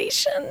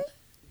validation.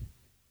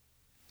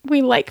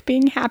 We like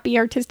being happy,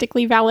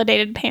 artistically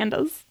validated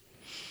pandas.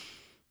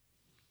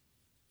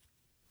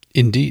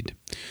 Indeed.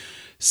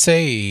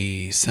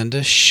 Say,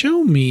 Senda,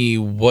 show me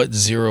what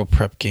Zero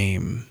Prep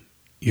game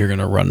you're going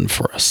to run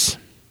for us.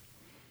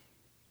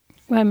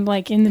 I'm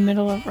in the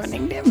middle of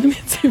running down the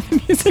midst of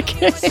the music. Show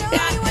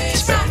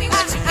me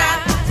what you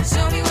got.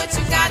 Show me what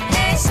you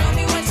got.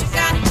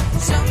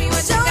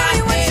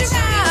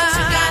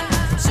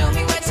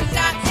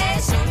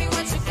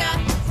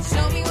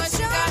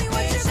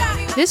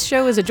 This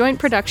show is a joint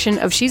production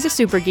of She's a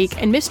Super Geek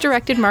and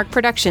Misdirected Mark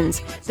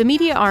Productions, the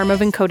media arm of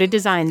Encoded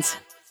Designs.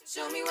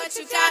 Show me what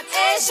you got,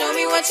 eh? Show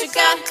me what you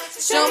got.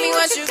 Show me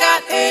what you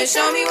got, eh?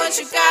 Show me what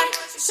you got.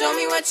 Show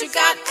me what you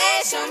got,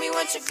 eh? Show me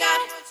what you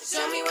got.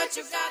 Show me what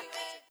you got,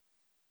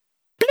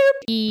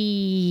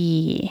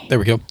 eh? There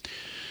we go.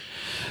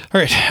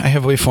 All right, I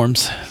have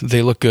waveforms.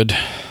 They look good.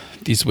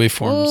 These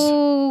waveforms.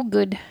 Oh,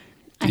 good.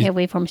 I have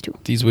waveforms too.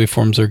 These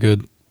waveforms are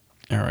good.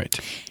 All right.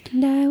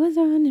 And I was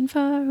running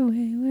far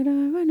away. Would I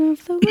run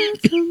off the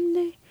world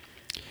someday?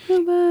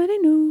 Nobody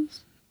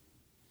knows.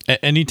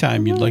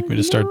 Anytime you'd like me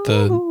to start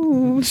the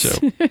show.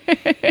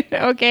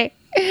 Okay.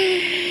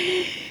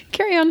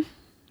 Carry on.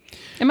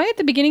 Am I at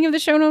the beginning of the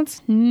show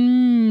notes?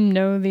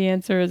 No, the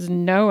answer is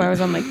no. I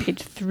was on like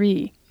page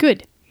 3.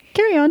 Good.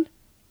 Carry on.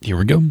 Here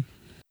we go.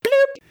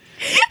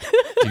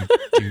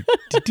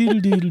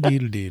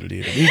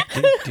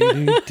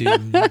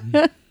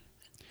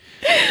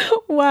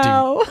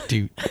 Wow.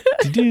 No,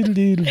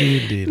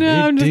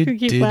 I'm just going to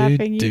keep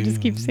laughing. You just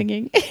keep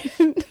singing.